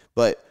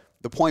 But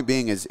the point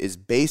being is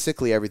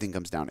basically everything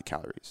comes down to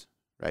calories,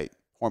 right?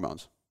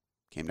 Hormones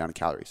came down to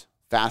calories.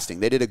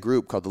 Fasting, they did a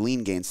group called the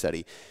Lean Gain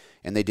Study,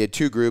 and they did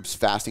two groups,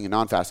 fasting and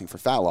non-fasting, for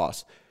fat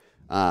loss.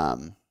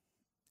 And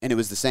it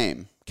was the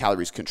same,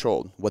 calories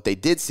controlled. What they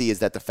did see is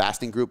that the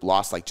fasting group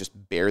lost like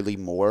just barely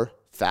more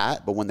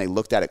fat, but when they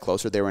looked at it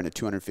closer, they were in a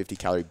 250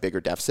 calorie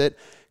bigger deficit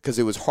because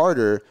it was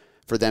harder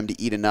for them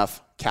to eat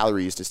enough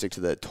calories to stick to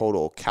the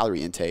total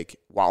calorie intake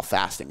while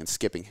fasting and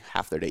skipping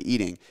half their day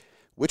eating,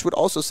 which would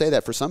also say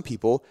that for some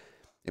people,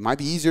 it might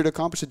be easier to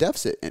accomplish a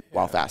deficit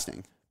while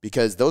fasting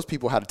because those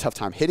people had a tough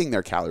time hitting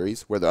their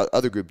calories where the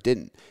other group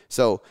didn't.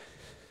 So,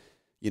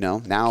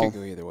 now it can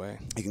go either way.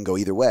 It can go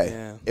either way.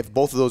 Yeah. If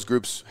both of those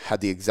groups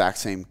had the exact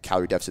same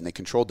calorie deficit and they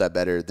controlled that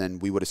better, then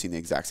we would have seen the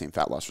exact same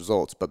fat loss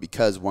results. But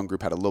because one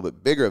group had a little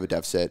bit bigger of a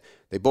deficit,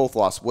 they both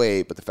lost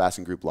weight, but the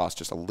fasting group lost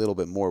just a little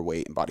bit more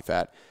weight and body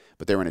fat.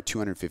 But they were in a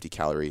 250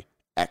 calorie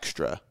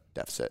extra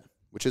deficit,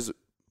 which is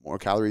more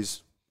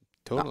calories.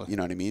 Totally. You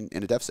know what I mean?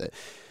 In a deficit.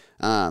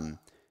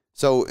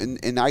 So in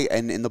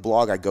the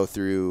blog, I go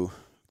through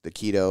the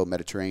keto,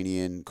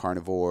 Mediterranean,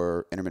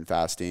 carnivore, intermittent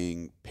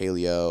fasting,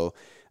 paleo,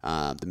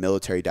 the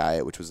military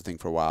diet, which was a thing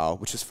for a while,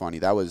 which is funny.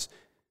 Do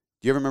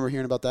you ever remember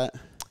hearing about that?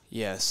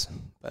 Yes,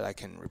 but I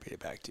can repeat it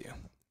back to you.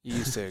 You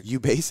used to.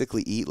 You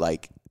basically eat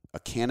like a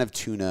can of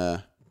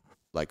tuna,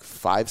 like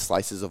 5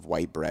 slices of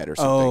white bread or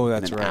something, oh,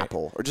 that's and an right.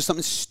 apple, or just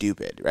something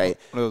stupid, right?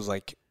 It was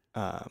like,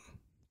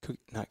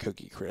 not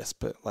Cookie Crisp,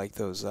 but like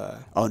those.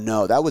 Oh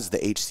no, that was the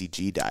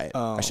HCG diet.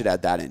 Oh. I should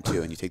add that in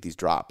too. And you take these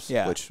drops,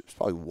 Yeah. which is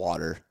probably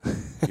water.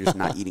 You're just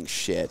not eating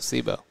shit.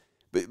 SIBO.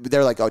 But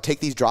they're like, oh, take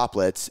these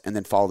droplets and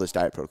then follow this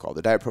diet protocol.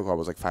 The diet protocol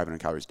was like 500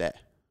 calories a day.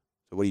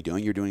 So what are you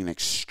doing? You're doing an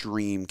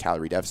extreme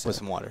calorie deficit. With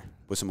some water.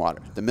 With some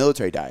water. The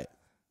military diet,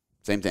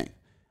 same thing.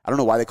 I don't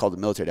know why they called it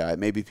the military diet.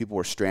 Maybe people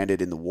were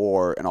stranded in the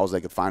war and all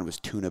they could find was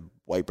tuna,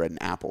 white bread,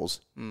 and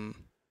apples.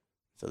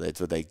 So that's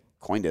what they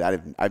coined it. I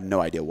have no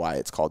idea why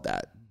it's called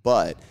that.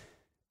 But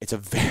it's a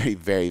very,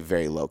 very,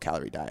 very low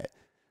calorie diet.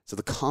 So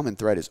the common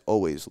thread is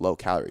always low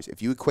calories.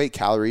 If you equate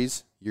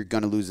calories, you're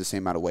going to lose the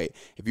same amount of weight.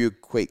 If you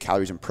equate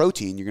calories and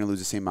protein, you're going to lose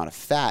the same amount of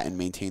fat and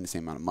maintain the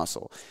same amount of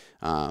muscle.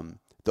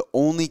 The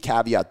only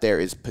caveat there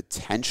is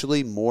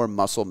potentially more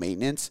muscle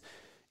maintenance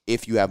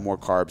if you have more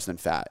carbs than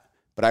fat.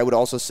 But I would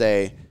also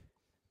say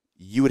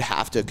you would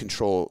have to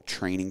control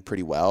training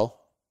pretty well,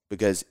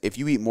 because if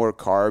you eat more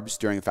carbs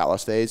during a fat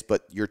loss phase,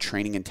 but your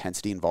training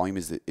intensity and volume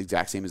is the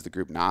exact same as the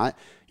group not,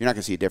 you're not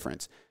going to see a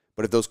difference.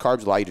 But if those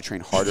carbs allow you to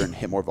train harder and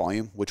hit more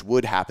volume, which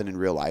would happen in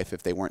real life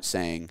if they weren't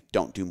saying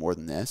don't do more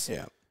than this,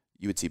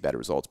 you would see better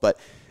results. But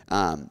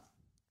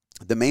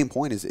the main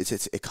point is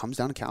it comes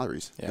down to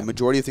calories. The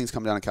majority of things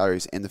come down to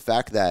calories, and the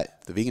fact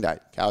that the vegan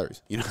diet,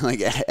 calories,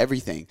 like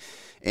everything.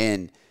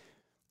 And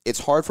it's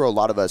hard for a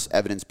lot of us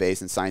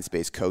evidence-based and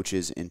science-based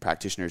coaches and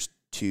practitioners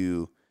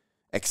to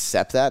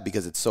accept that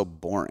because it's so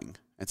boring.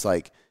 It's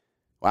like,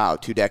 wow,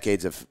 2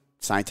 decades of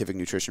scientific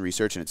nutrition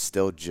research and it's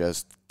still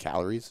just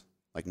calories.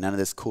 Like none of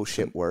this cool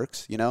shit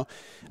works, you know?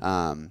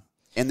 And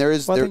there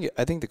is, Well,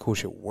 I think the cool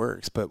shit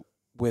works, but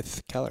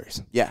with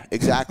calories. yeah,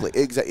 exactly.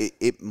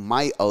 It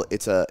might,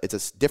 it's a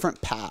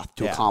different path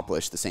to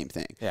accomplish the same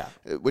thing. Yeah.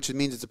 Which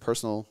means it's a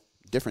personal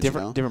difference,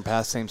 Different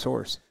path, same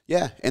source.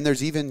 Yeah. And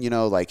there's even,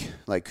 like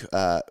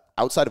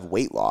outside of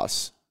weight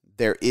loss,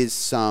 there is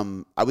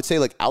some, I would say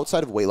like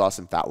outside of weight loss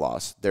and fat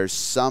loss, there's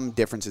some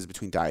differences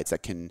between diets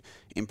that can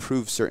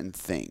improve certain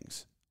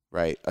things,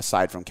 right?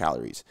 Aside from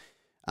calories.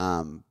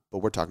 But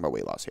we're talking about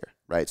weight loss here,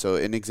 right? So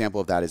an example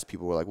of that is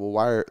people were like, well,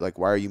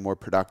 why are you more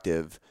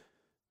productive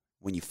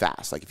when you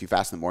fast? Like if you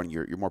fast in the morning,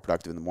 you're more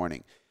productive in the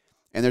morning.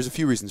 And there's a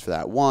few reasons for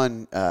that.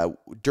 One,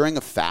 during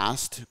a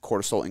fast,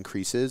 cortisol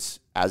increases,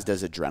 as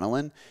does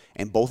adrenaline.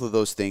 And both of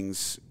those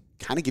things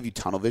kind of give you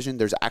tunnel vision.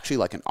 There's actually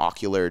like an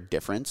ocular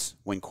difference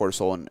when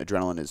cortisol and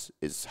adrenaline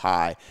is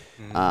high.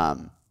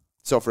 Mm-hmm.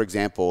 So for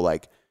example,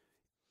 like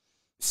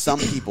some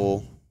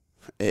people,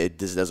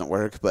 this doesn't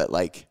work, but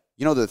like,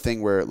 the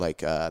thing where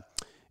like,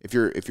 if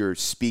you're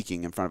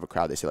speaking in front of a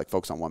crowd, they say like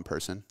focus on one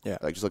person. Yeah.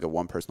 Like just look at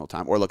one person at a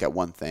time or look at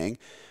one thing.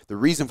 The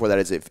reason for that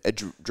is if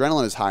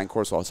adrenaline is high and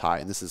cortisol is high,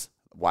 and this is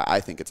why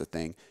I think it's a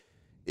thing.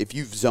 If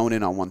you zone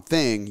in on one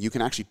thing, you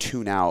can actually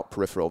tune out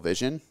peripheral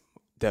vision.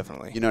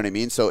 Definitely. You know what I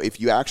mean? So if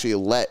you actually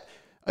let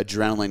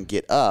adrenaline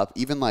get up,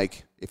 even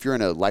like if you're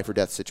in a life or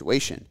death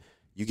situation,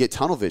 you get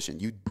tunnel vision.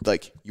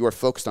 You are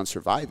focused on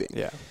surviving.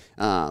 Yeah.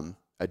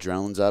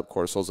 Adrenaline's up,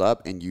 cortisol's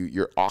up, and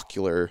your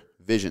ocular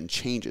vision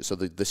changes. So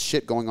the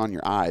shit going on in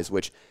your eyes,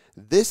 which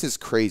this is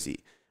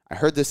crazy. I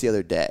heard this the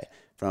other day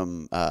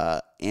from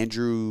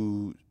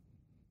Andrew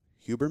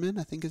Huberman,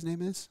 I think his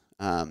name is.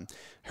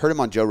 Heard him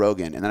on Joe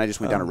Rogan, and then I just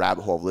went down a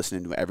rabbit hole of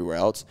listening to him everywhere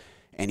else.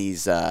 And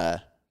he's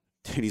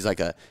like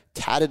a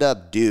tatted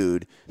up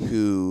dude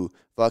who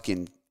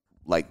fucking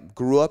like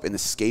grew up in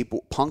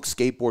the punk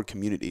skateboard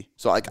community.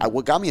 So like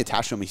what got me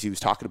attached to him is he was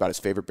talking about his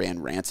favorite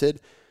band, Rancid.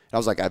 And I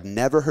was like, I've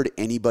never heard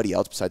anybody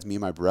else besides me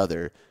and my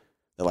brother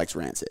that likes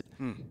Rancid.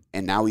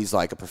 And now he's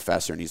like a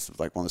professor, and he's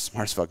like one of the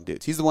smartest fucking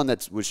dudes. He's the one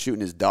that was shooting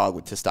his dog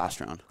with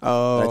testosterone.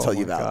 Oh, that I tell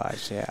you about.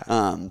 Gosh,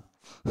 yeah.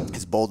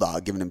 His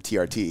bulldog giving him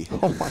TRT.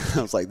 Oh my!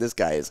 I was like, this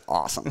guy is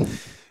awesome.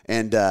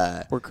 And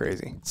we're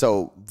crazy.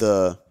 So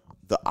the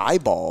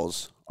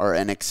eyeballs are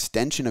an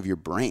extension of your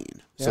brain.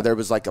 Yeah. So there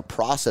was like a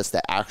process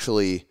that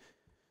actually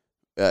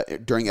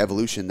during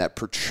evolution that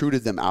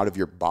protruded them out of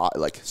your body.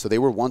 Like, so they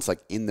were once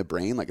like in the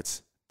brain. Like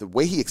the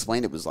way he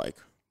explained it was like,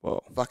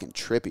 whoa, fucking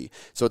trippy.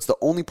 So it's the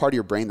only part of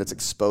your brain that's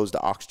exposed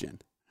to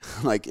oxygen.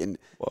 Like,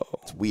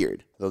 it's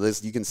weird. So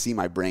you can see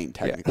my brain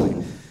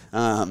technically.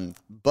 Yeah.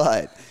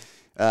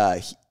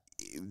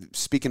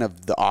 Speaking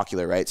of the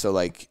ocular, right? So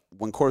like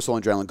when cortisol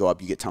and adrenaline go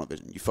up, you get tunnel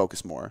vision. You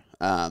focus more.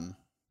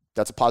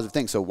 That's a positive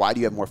thing. So why do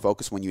you have more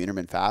focus when you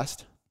intermittent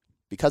fast?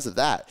 Because of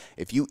that.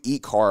 If you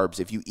eat carbs,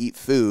 if you eat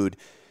food,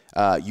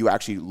 you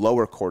actually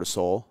lower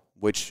cortisol,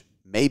 which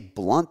may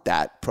blunt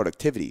that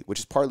productivity, which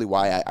is partly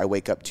why I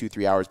wake up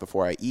 2-3 hours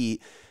before I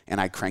eat and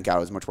I crank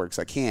out as much work as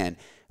I can.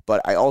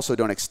 But I also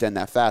don't extend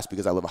that fast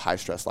because I live a high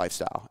stress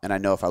lifestyle. And I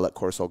know if I let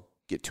cortisol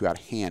get too out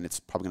of hand,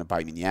 it's probably going to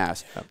bite me in the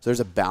ass. Yeah. So there's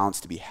a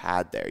balance to be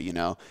had there,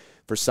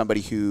 for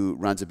somebody who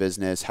runs a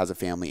business, has a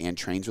family, and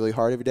trains really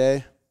hard every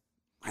day.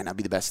 Might not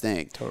be the best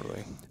thing.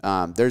 Totally.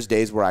 There's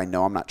days where I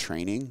know I'm not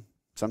training.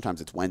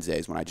 Sometimes it's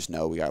Wednesdays when I just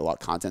know we got a lot of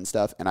content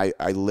stuff. And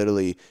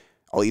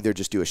I'll either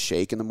just do a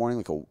shake in the morning,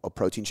 like a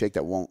protein shake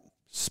that won't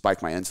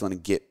spike my insulin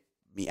and get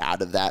me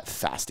out of that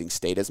fasting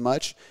state as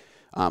much.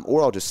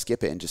 Or I'll just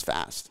skip it and just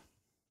fast.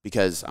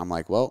 Because I'm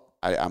like, well,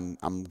 I'm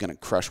going to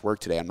crush work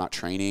today. I'm not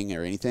training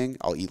or anything.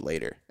 I'll eat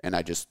later. And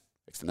I just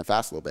extend the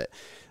fast a little bit.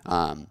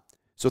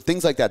 So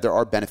things like that, there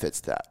are benefits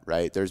to that,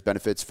 right? There's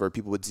benefits for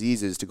people with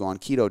diseases to go on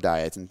keto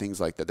diets and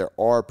things like that. There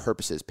are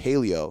purposes.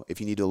 Paleo, if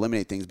you need to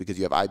eliminate things because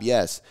you have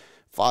IBS,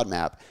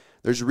 FODMAP,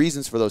 there's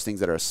reasons for those things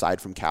that are aside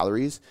from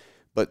calories.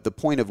 But the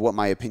point of what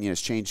my opinion has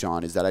changed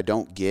on is that I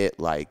don't get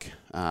like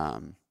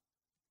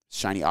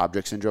shiny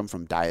object syndrome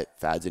from diet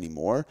fads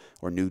anymore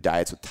or new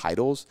diets with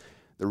titles.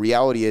 The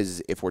reality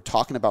is if we're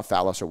talking about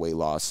fat loss or weight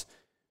loss,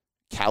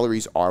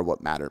 calories are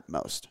what matter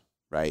most,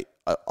 right?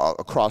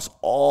 Across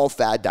all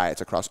fad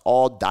diets, across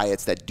all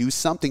diets that do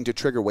something to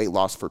trigger weight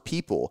loss for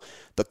people,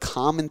 the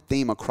common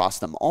theme across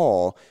them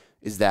all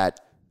is that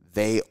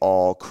they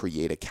all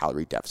create a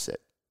calorie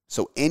deficit.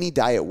 So any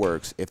diet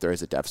works if there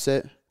is a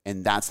deficit,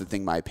 and that's the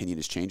thing my opinion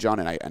has changed on,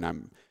 and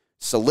I'm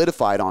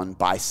solidified on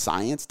by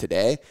science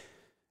today,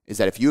 is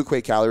that if you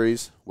equate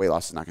calories, weight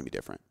loss is not going to be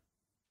different.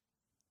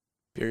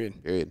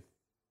 Period.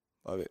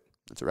 Love it.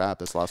 That's a wrap.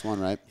 That's the last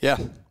one, right? Yeah.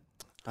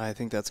 I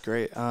think that's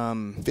great.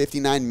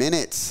 59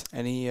 minutes.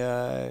 Any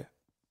the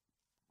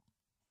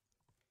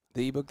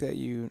ebook that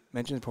you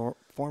mentioned,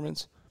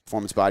 Performance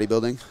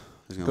Bodybuilding.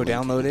 Go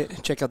download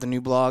it. Check out the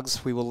new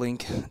blogs. We will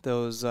link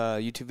those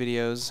YouTube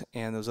videos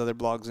and those other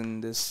blogs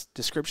in this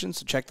description,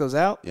 so check those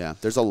out. Yeah,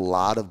 there's a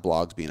lot of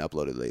blogs being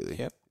uploaded lately.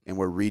 Yep. And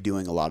we're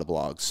redoing a lot of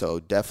blogs. So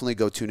definitely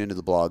go tune into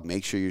the blog.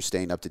 Make sure you're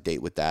staying up to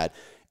date with that.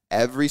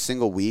 Every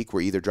single week,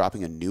 we're either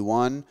dropping a new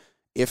one,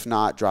 if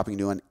not dropping a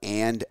new one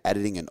and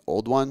editing an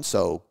old one.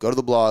 So go to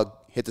the blog,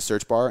 hit the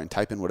search bar and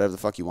type in whatever the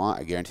fuck you want.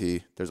 I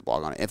guarantee there's a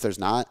blog on it. If there's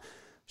not,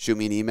 shoot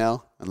me an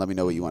email and let me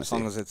know what you want to see.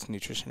 As long as it's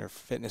nutrition or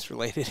fitness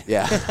related.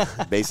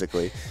 Yeah,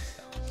 basically.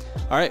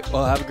 All right.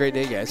 Well, have a great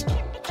day, guys.